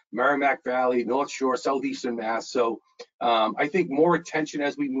Mass, Merrimack Valley, North Shore, Southeastern Mass. So I think more attention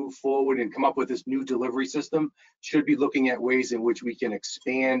as we move forward and come up with this new delivery system should be looking at ways in which we can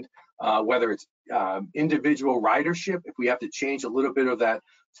expand, whether it's individual ridership, if we have to change a little bit of that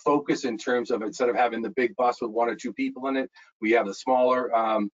focus in terms of, instead of having the big bus with 1 or 2 people in it, we have the smaller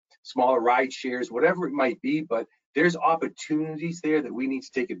ride shares, whatever it might be. But there's opportunities there that we need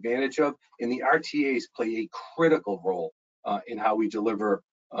to take advantage of, and the RTAs play a critical role in how we deliver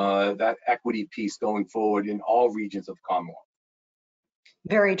that equity piece going forward in all regions of Commonwealth.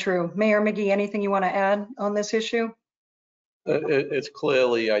 Very true. Mayor McGee, anything you want to add on this issue? It's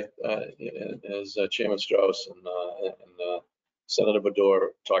clearly, as Chairman Strauss and Senator Bador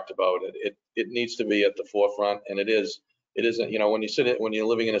talked about, it needs to be at the forefront, and it is. It isn't, when you're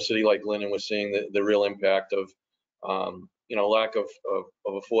living in a city like Lynn, and we're seeing the real impact of, lack of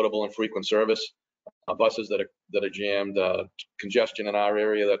affordable and frequent service, buses that are jammed, congestion in our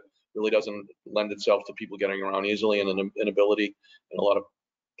area that really doesn't lend itself to people getting around easily, and an inability in a lot of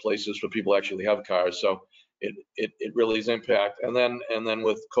places for people to actually have cars. So it really is impact. And then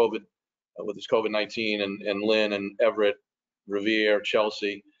with COVID, with this COVID-19, and Lynn and Everett, Revere,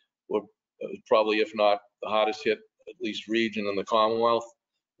 Chelsea, were probably, if not the hardest hit, at least region in the Commonwealth,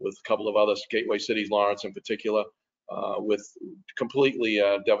 with a couple of other gateway cities, Lawrence in particular, with completely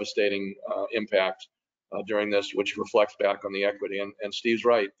devastating impact during this, which reflects back on the equity. And Steve's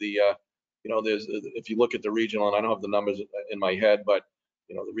right. There's, if you look at the regional, and I don't have the numbers in my head, but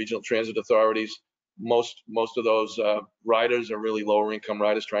the regional transit authorities, most of those riders are really lower income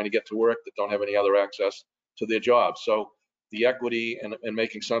riders trying to get to work that don't have any other access to their jobs. So the equity and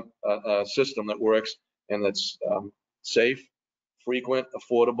making some a system that works and that's safe, frequent,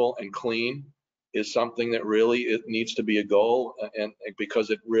 affordable, and clean is something that really it needs to be a goal, and because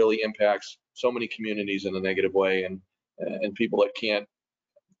it really impacts so many communities in a negative way, and people that can't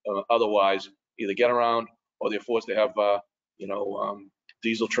otherwise either get around, or they're forced to have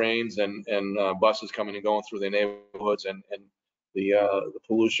diesel trains and buses coming and going through their neighborhoods, and the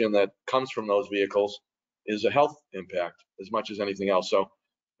pollution that comes from those vehicles is a health impact as much as anything else. So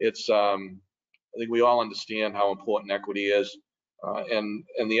it's I think we all understand how important equity is, and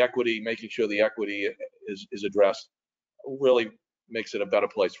the equity, making sure the equity is addressed, really makes it a better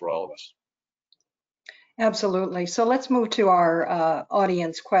place for all of us. Absolutely. So let's move to our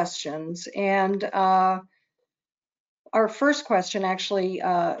audience questions. And our first question actually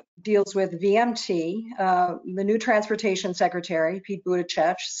deals with VMT. The new Transportation Secretary, Pete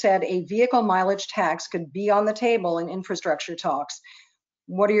Buttigieg, said a vehicle mileage tax could be on the table in infrastructure talks.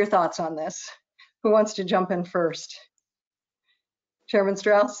 What are your thoughts on this? Who wants to jump in first? Chairman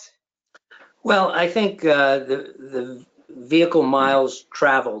Strauss? Well, I think the vehicle miles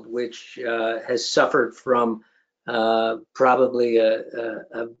traveled, which has suffered from probably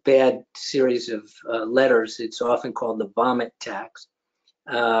a bad series of letters. It's often called the vomit tax.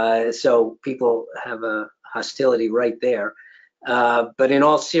 So people have a hostility right there. But in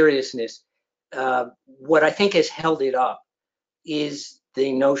all seriousness, what I think has held it up is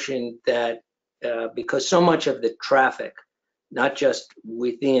the notion that because so much of the traffic, not just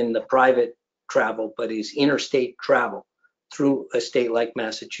within the private travel, but is interstate travel through a state like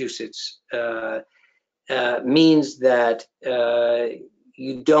Massachusetts, means that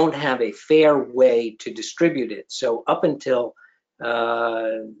you don't have a fair way to distribute it. So up until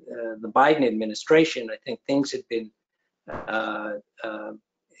the Biden administration, I think things had been at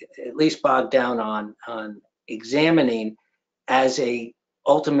least bogged down on examining as a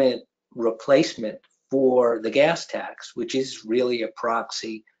ultimate replacement for the gas tax, which is really a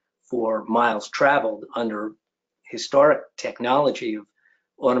proxy for miles traveled under historic technology of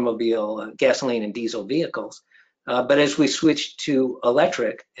automobile, gasoline and diesel vehicles. But as we switch to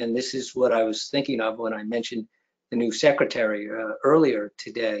electric, and this is what I was thinking of when I mentioned the new secretary earlier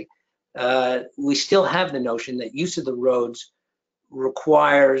today, we still have the notion that use of the roads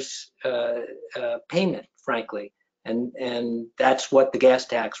requires payment, frankly, and that's what the gas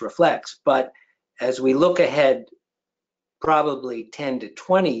tax reflects. But as we look ahead, probably 10 to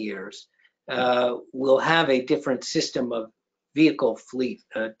 20 years, we'll have a different system of vehicle fleet,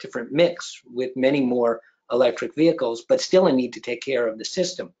 a different mix with many more electric vehicles, but still a need to take care of the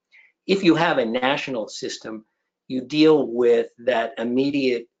system. If you have a national system, you deal with that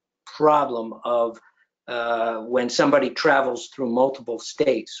immediate problem of when somebody travels through multiple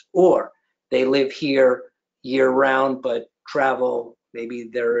states, or they live here year round but travel, maybe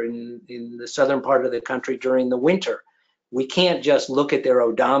they're in the southern part of the country during the winter. We can't just look at their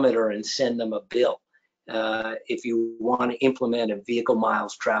odometer and send them a bill if you want to implement a vehicle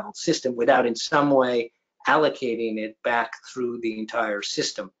miles traveled system without in some way allocating it back through the entire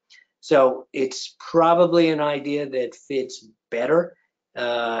system. So it's probably an idea that fits better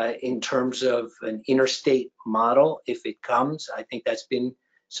in terms of an interstate model if it comes. I think that's been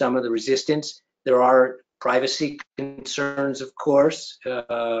some of the resistance. There are privacy concerns, of course,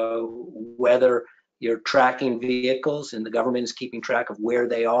 whether you're tracking vehicles and the government is keeping track of where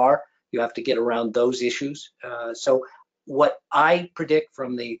they are. You have to get around those issues. So what I predict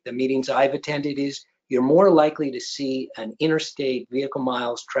from the meetings I've attended is you're more likely to see an interstate vehicle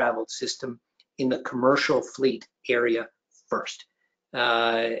miles traveled system in the commercial fleet area first.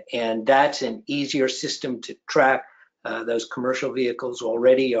 And that's an easier system to track. Those commercial vehicles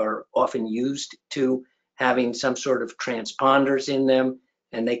already are often used to having some sort of transponders in them,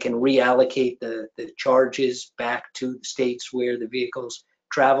 and they can reallocate the charges back to the states where the vehicles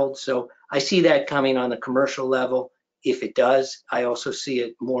traveled. So I see that coming on the commercial level if it does. I also see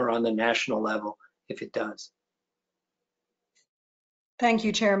it more on the national level if it does. Thank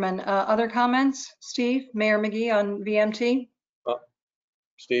you, Chairman. Other comments? Steve, Mayor McGee on VMT?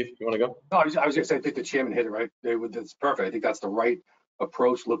 Steve, you want to go? No, I was going to say, I think the chairman hit it right. That's perfect. I think that's the right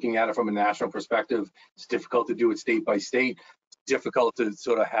approach, looking at it from a national perspective. It's difficult to do it state by state. It's difficult to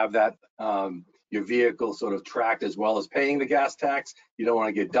sort of have that your vehicle sort of tracked as well as paying the gas tax. You don't want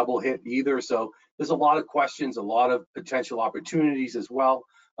to get double hit either. So there's a lot of questions, a lot of potential opportunities as well.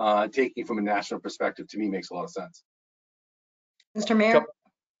 Taking from a national perspective, to me, makes a lot of sense. Mr. Mayor?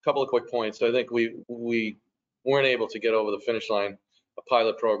 Couple of quick points. I think we weren't able to get over the finish line a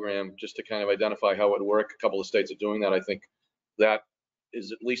pilot program just to kind of identify how it would work. A couple of states are doing that. I think that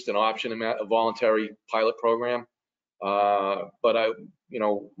is at least an option, a voluntary pilot program. But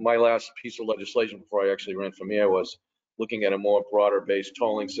my last piece of legislation before I actually ran for mayor was looking at a more broader-based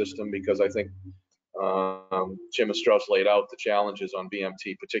tolling system, because I think Jim and Strauss laid out the challenges on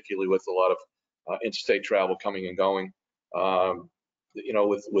BMT, particularly with a lot of interstate travel coming and going.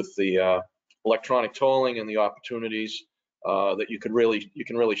 With the electronic tolling and the opportunities that you can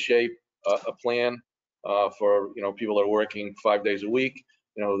really shape a plan for people that are working 5 days a week.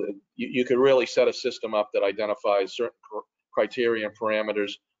 You could really set a system up that identifies certain criteria and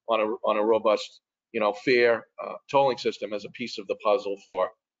parameters on a robust, fair tolling system as a piece of the puzzle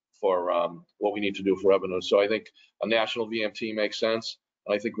for what we need to do for revenue. So I think a national VMT makes sense.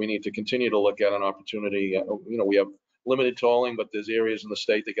 And I think we need to continue to look at an opportunity. We have limited tolling, but there's areas in the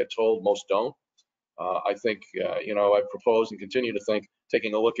state that get tolled, most don't. I think, I propose and continue to think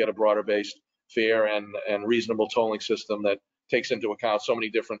taking a look at a broader-based, fair and reasonable tolling system that takes into account so many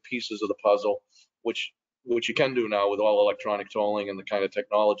different pieces of the puzzle, which you can do now with all electronic tolling and the kind of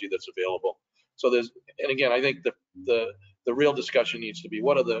technology that's available. So and again, I think the real discussion needs to be,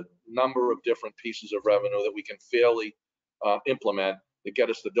 what are the number of different pieces of revenue that we can fairly implement that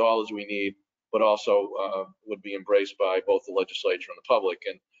get us the dollars we need, but also would be embraced by both the legislature and the public.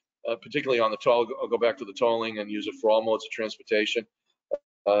 And particularly on the toll, I'll go back to the tolling and use it for all modes of transportation.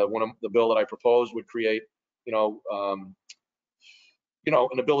 The bill that I proposed would create, an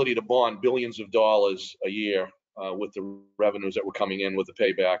ability to bond billions of dollars a year with the revenues that were coming in with the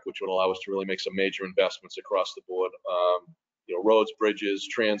payback, which would allow us to really make some major investments across the board. Roads, bridges,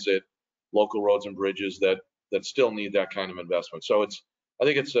 transit, local roads and bridges that still need that kind of investment. So I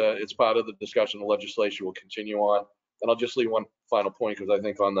think it's part of the discussion the legislature will continue on. And I'll just leave one final point, because I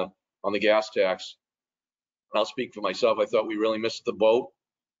think on the gas tax, and I'll speak for myself, I thought we really missed the boat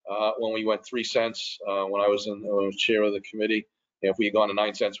when we went 3 cents when I was chair of the committee. And if we had gone to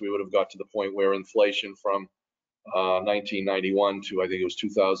 9 cents, we would have got to the point where inflation from 1991 to, I think it was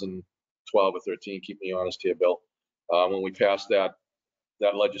 2012 or 13, keep me honest here, Bill, when we passed that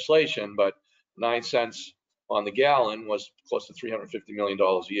legislation. But 9 cents on the gallon was close to $350 million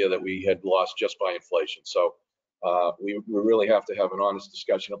a year that we had lost just by inflation. So we really have to have an honest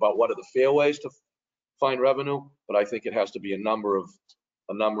discussion about what are the fair ways to find revenue, but I think it has to be a number of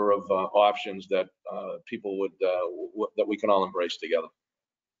options that people that we can all embrace together.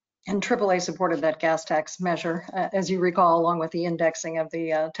 And AAA supported that gas tax measure, as you recall, along with the indexing of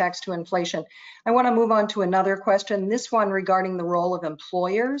the tax to inflation. I want to move on to another question, this one regarding the role of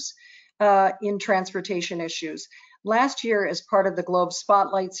employers in transportation issues. Last year, as part of the Globe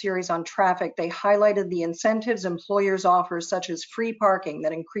Spotlight series on traffic, they highlighted the incentives employers offer, such as free parking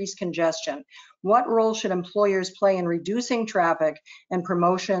that increase congestion. What role should employers play in reducing traffic and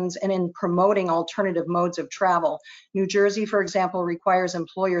promotions and in promoting alternative modes of travel? New Jersey, for example, requires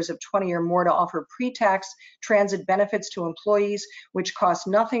employers of 20 or more to offer pre-tax transit benefits to employees, which cost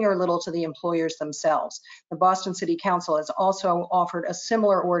nothing or little to the employers themselves. The Boston City Council has also offered a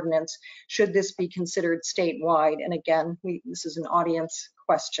similar ordinance. Should this be considered statewide? And again, this is an audience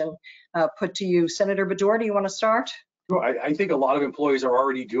question put to you. Senator Baddour, do you want to start? Sure. I think a lot of employers are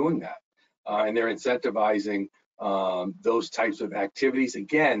already doing that, and they're incentivizing those types of activities.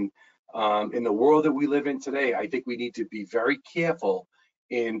 Again, in the world that we live in today, I think we need to be very careful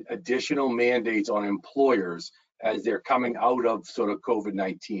in additional mandates on employers as they're coming out of sort of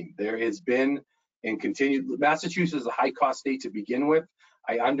COVID-19. There has been and continued, Massachusetts is a high cost state to begin with.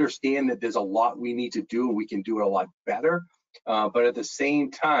 I understand that there's a lot we need to do and we can do it a lot better. But at the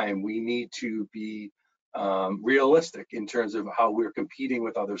same time, we need to be realistic in terms of how we're competing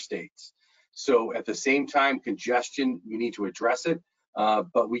with other states. So at the same time, congestion, we need to address it,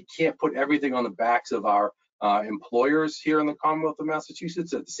 but we can't put everything on the backs of our employers here in the Commonwealth of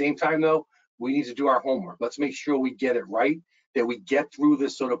Massachusetts. At the same time, though, we need to do our homework. Let's make sure we get it right, that we get through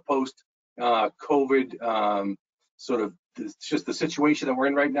this sort of post-COVID sort of just the situation that we're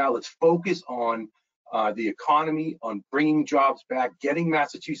in right now. Let's focus on the economy, on bringing jobs back, getting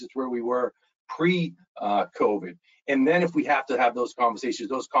Massachusetts where we were pre-COVID. And then if we have to have those conversations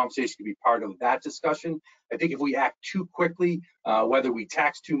can be part of that discussion. I think if we act too quickly, whether we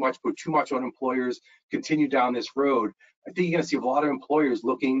tax too much, put too much on employers, continue down this road, I think you're going to see a lot of employers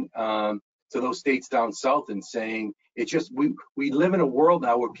looking to those states down south and saying, it's just, we live in a world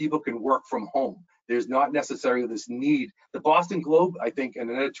now where people can work from home. There's not necessarily this need. The Boston Globe, I think, in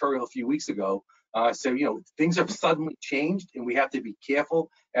an editorial a few weeks ago, said, things have suddenly changed and we have to be careful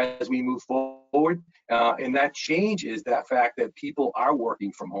as we move forward. And that change is that fact that people are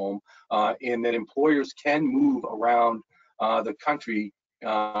working from home and that employers can move around the country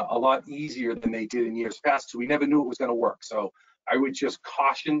a lot easier than they did in years past. So we never knew it was going to work. So I would just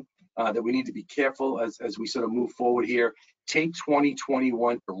caution that we need to be careful as we sort of move forward here. Take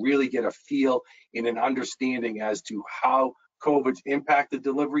 2021 to really get a feel and an understanding as to how COVID's impacted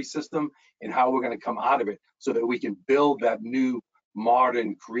the delivery system and how we're going to come out of it, so that we can build that new,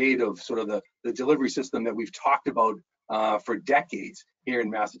 modern, creative sort of the delivery system that we've talked about for decades here in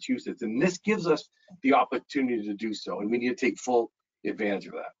Massachusetts. And this gives us the opportunity to do so, and we need to take full advantage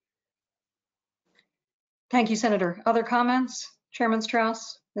of that. Thank you, Senator. Other comments? Chairman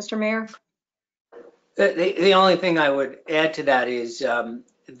Strauss, Mr. Mayor? The only thing I would add to that is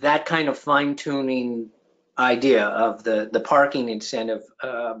that kind of fine-tuning idea of the parking incentive.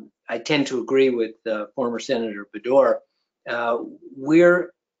 I tend to agree with former Senator Bador.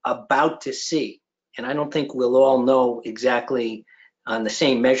 We're about to see, and I don't think we'll all know exactly on the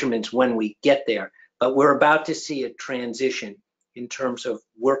same measurements when we get there, but we're about to see a transition in terms of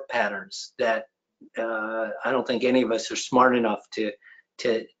work patterns that I don't think any of us are smart enough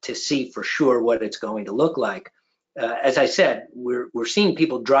to see for sure what it's going to look like. As I said, we're seeing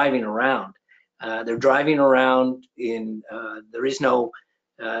people driving around. They're driving around in, there is no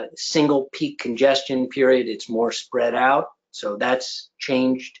single peak congestion period. It's more spread out. So that's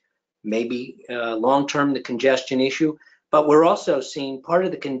changed maybe long-term the congestion issue. But we're also seeing part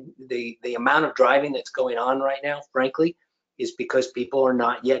of the amount of driving that's going on right now, frankly, is because people are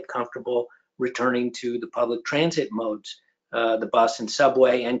not yet comfortable returning to the public transit modes, the bus and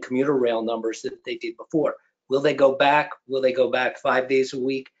subway and commuter rail numbers that they did before. Will they go back? Will they go back 5 days a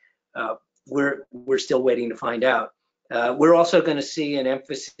week? We're still waiting to find out. We're also going to see an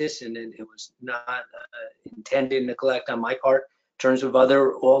emphasis, and it was not intended neglect on my part, in terms of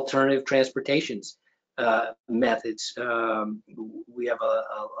other alternative transportations methods. We have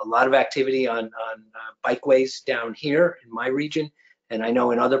a lot of activity on bikeways down here in my region, and I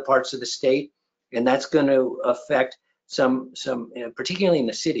know in other parts of the state, and that's going to affect some particularly in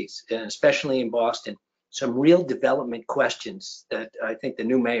the cities, and especially in Boston, some real development questions that I think the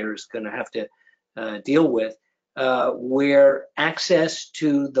new mayor is going to have to deal with, where access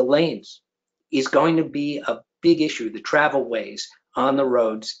to the lanes is going to be a big issue, the travel ways on the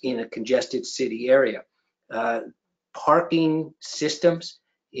roads in a congested city area. Parking systems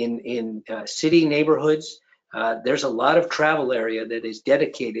in city neighborhoods, there's a lot of travel area that is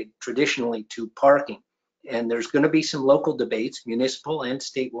dedicated traditionally to parking. And there's going to be some local debates, municipal and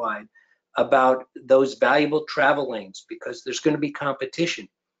statewide, about those valuable travel lanes, because there's going to be competition.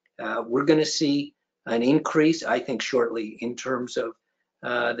 We're going to see an increase, I think, shortly in terms of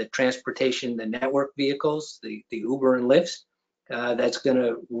the transportation, the network vehicles, the Uber and Lyfts. That's going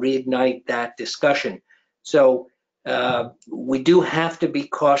to reignite that discussion. So we do have to be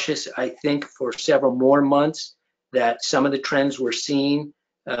cautious, I think, for several more months, that some of the trends we're seeing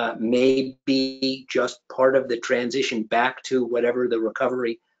may be just part of the transition back to whatever the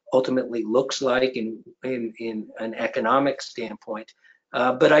recovery ultimately looks like in an economic standpoint.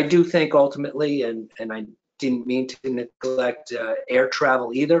 But I do think ultimately, and I didn't mean to neglect air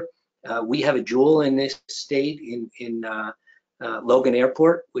travel either, we have a jewel in this state in Logan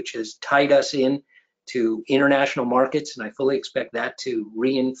Airport, which has tied us in to international markets, and I fully expect that to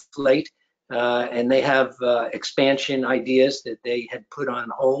reinflate. And they have expansion ideas that they had put on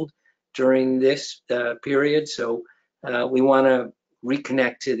hold during this period. So we want to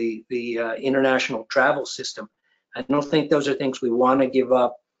reconnect to the international travel system. I don't think those are things we want to give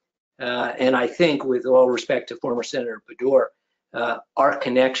up. And I think, with all respect to former Senator Bador, our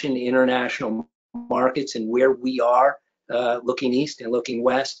connection to international markets and where we are looking east and looking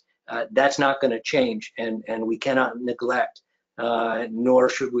west, that's not going to change. And we cannot neglect, nor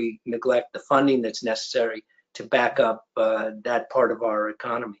should we neglect, the funding that's necessary to back up that part of our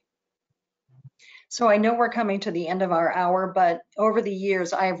economy. So I know we're coming to the end of our hour, but over the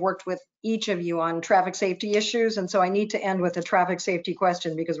years, I have worked with each of you on traffic safety issues. And so I need to end with a traffic safety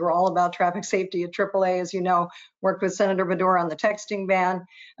question, because we're all about traffic safety at AAA. As you know, worked with Senator Bador on the texting ban,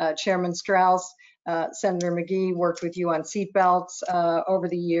 Chairman Strauss, Senator McGee worked with you on seatbelts over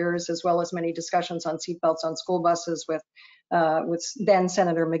the years, as well as many discussions on seatbelts on school buses with then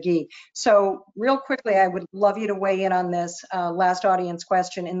Senator McGee. So real quickly, I would love you to weigh in on this last audience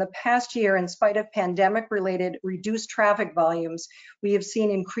question. In the past year, in spite of pandemic-related reduced traffic volumes, we have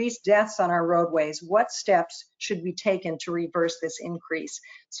seen increased deaths on our roadways. What steps should be taken to reverse this increase?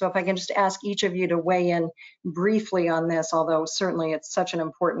 So if I can just ask each of you to weigh in briefly on this, although certainly it's such an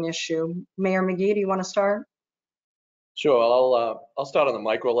important issue. Mayor McGee, do you want to start? Sure, I'll start on the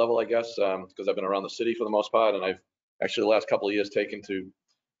micro level, I guess, because I've been around the city for the most part, and I've actually the last couple of years taken to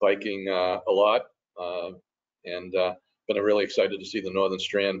biking a lot, and been really excited to see the Northern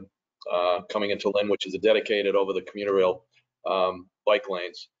Strand coming into Lynn, which is a dedicated over the commuter rail bike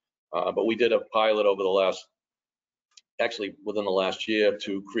lanes. But we did a pilot over the last, actually within the last year,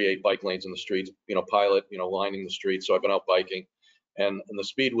 to create bike lanes in the streets, pilot, lining the streets. So I've been out biking, and the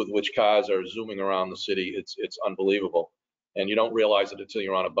speed with which cars are zooming around the city, it's unbelievable. And you don't realize it until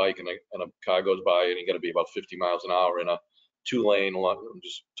you're on a bike and a car goes by and you got to be about 50 miles an hour in a 2-lane. I'm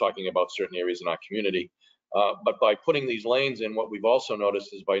just talking about certain areas in our community. But by putting these lanes in, what we've also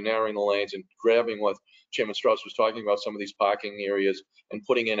noticed is by narrowing the lanes and grabbing what Chairman Strauss was talking about, some of these parking areas, and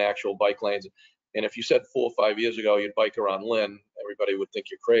putting in actual bike lanes. And if you said 4 or 5 years ago you'd bike around Lynn, everybody would think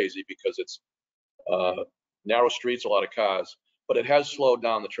you're crazy because it's narrow streets, a lot of cars. But it has slowed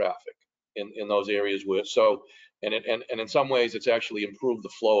down the traffic in those areas where and in some ways it's actually improved the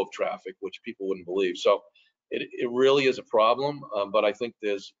flow of traffic, which people wouldn't believe. So it really is a problem, but I think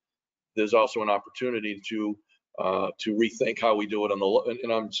there's also an opportunity to rethink how we do it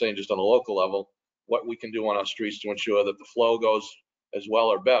and I'm saying just on a local level, what we can do on our streets to ensure that the flow goes as well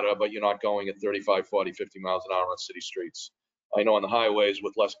or better, but you're not going at 35, 40, 50 miles an hour on city streets. I know on the highways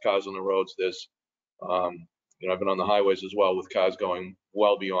with less cars on the roads, there's, I've been on the highways as well with cars going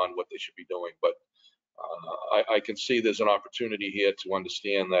well beyond what they should be doing. But I can see there's an opportunity here to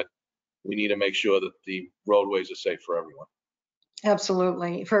understand that we need to make sure that the roadways are safe for everyone.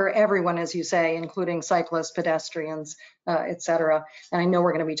 Absolutely, for everyone, as you say, including cyclists, pedestrians, et cetera. And I know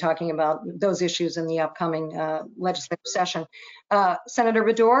we're going to be talking about those issues in the upcoming legislative session. Senator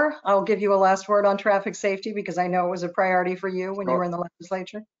Baddour, I'll give you a last word on traffic safety because I know it was a priority for you when you were in the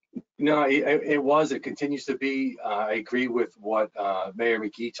legislature. No, it continues to be. I agree with what Mayor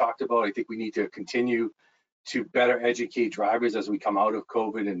McGee talked about. I think we need to continue to better educate drivers as we come out of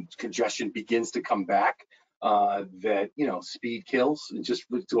COVID and congestion begins to come back. That speed kills, and just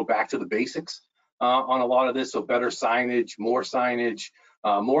to go back to the basics on a lot of this. So better signage, more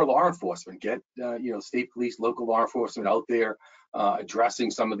law enforcement. Get state police, local law enforcement out there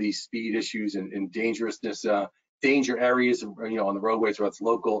addressing some of these speed issues and dangerousness, danger areas, on the roadways, whether it's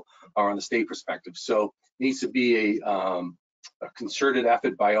local or on the state perspective. So it needs to be a concerted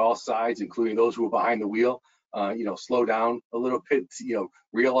effort by all sides, including those who are behind the wheel. Slow down a little bit,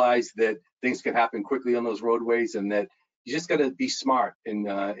 realize that things can happen quickly on those roadways and that you just got to be smart and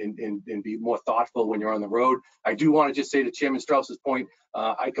be more thoughtful when you're on the road. I do want to just say to Chairman Strauss's point,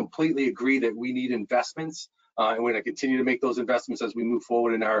 I completely agree that we need investments and we're going to continue to make those investments as we move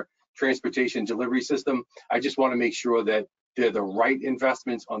forward in our transportation delivery system. I just want to make sure that they're the right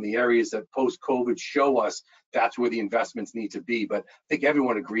investments on the areas that post-COVID show us that's where the investments need to be. But I think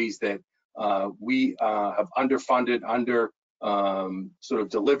everyone agrees that we have underfunded, sort of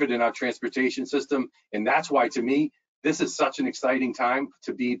delivered in our transportation system. And that's why, to me, this is such an exciting time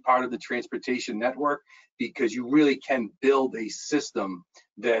to be part of the transportation network, because you really can build a system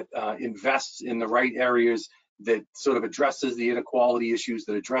that invests in the right areas, that sort of addresses the inequality issues,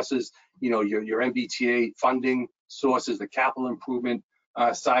 that addresses, your MBTA funding sources, the capital improvement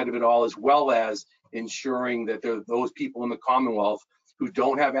side of it all, as well as ensuring that there are those people in the Commonwealth who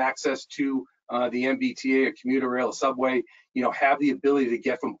don't have access to the MBTA or commuter rail or subway, have the ability to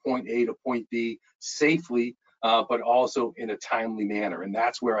get from point A to point B safely, but also in a timely manner. And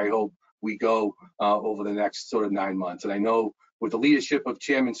that's where I hope we go over the next sort of 9 months. And I know with the leadership of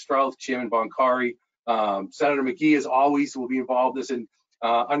Chairman Strauss, Chairman Boncari, Senator McGee as always will be involved in this, and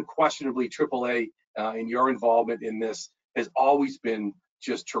unquestionably AAA in your involvement in this has always been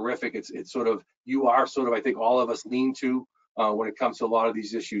just terrific. It's sort of, you are sort of, I think all of us lean to when it comes to a lot of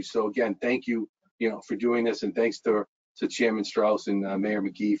these issues. So again, thank you, for doing this, and thanks to Chairman Strauss and Mayor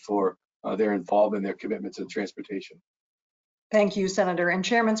McGee for their involvement and their commitment to transportation. Thank you, Senator. And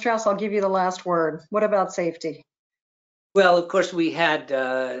Chairman Strauss, I'll give you the last word. What about safety? Well, of course, we had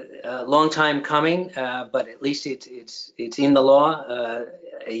a long time coming, but at least it's in the law.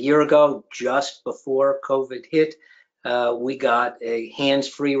 A year ago, just before COVID hit, we got a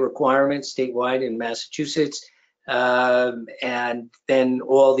hands-free requirement statewide in Massachusetts, and then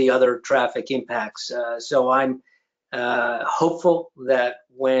all the other traffic impacts. So I'm hopeful that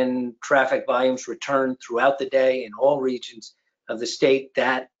when traffic volumes return throughout the day in all regions of the state,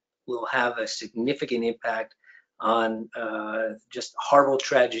 that will have a significant impact on just horrible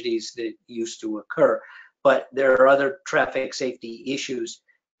tragedies that used to occur. But there are other traffic safety issues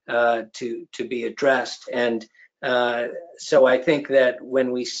to be addressed. And so I think that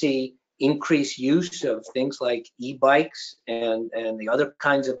when we see increased use of things like e-bikes and the other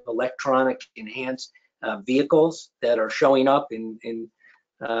kinds of electronic enhanced vehicles that are showing up in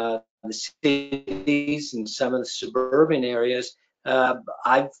the cities and some of the suburban areas,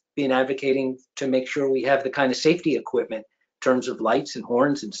 I've been advocating to make sure we have the kind of safety equipment terms of lights and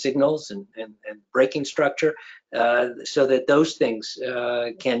horns and signals and braking structure, so that those things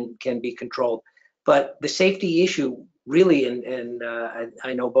can be controlled. But the safety issue really, and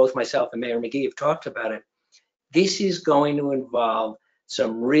I know both myself and Mayor McGee have talked about it, this is going to involve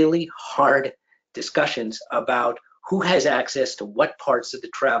some really hard discussions about who has access to what parts of the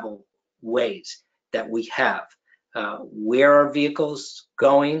travel ways that we have. Where are vehicles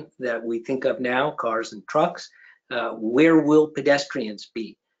going that we think of now, cars and trucks? Where will pedestrians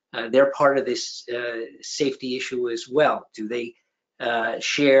be? They're part of this safety issue as well. Do they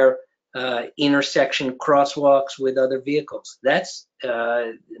share intersection crosswalks with other vehicles? That's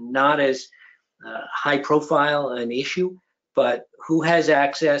not as high profile an issue, but who has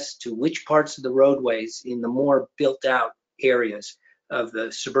access to which parts of the roadways in the more built out areas of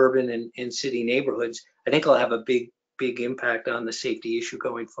the suburban and city neighborhoods, I think will have a big impact on the safety issue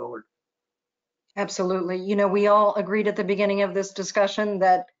going forward. Absolutely. You know, we all agreed at the beginning of this discussion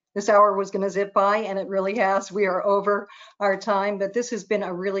that this hour was going to zip by, and it really has. We are over our time, but this has been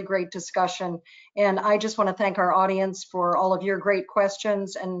a really great discussion. And I just want to thank our audience for all of your great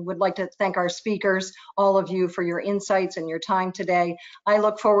questions, and would like to thank our speakers, all of you, for your insights and your time today. I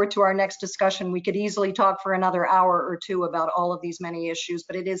look forward to our next discussion. We could easily talk for another hour or two about all of these many issues,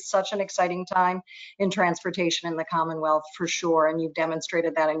 but it is such an exciting time in transportation in the Commonwealth, for sure, and you've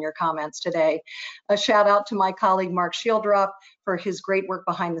demonstrated that in your comments today. A shout out to my colleague, Mark Shieldrop, for his great work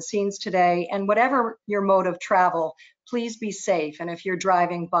behind the scenes today. And whatever your mode of travel, please be safe. And if you're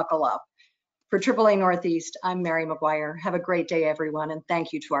driving, buckle up. For AAA Northeast, I'm Mary McGuire. Have a great day, everyone. And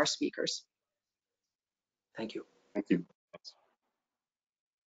thank you to our speakers. Thank you. Thank you.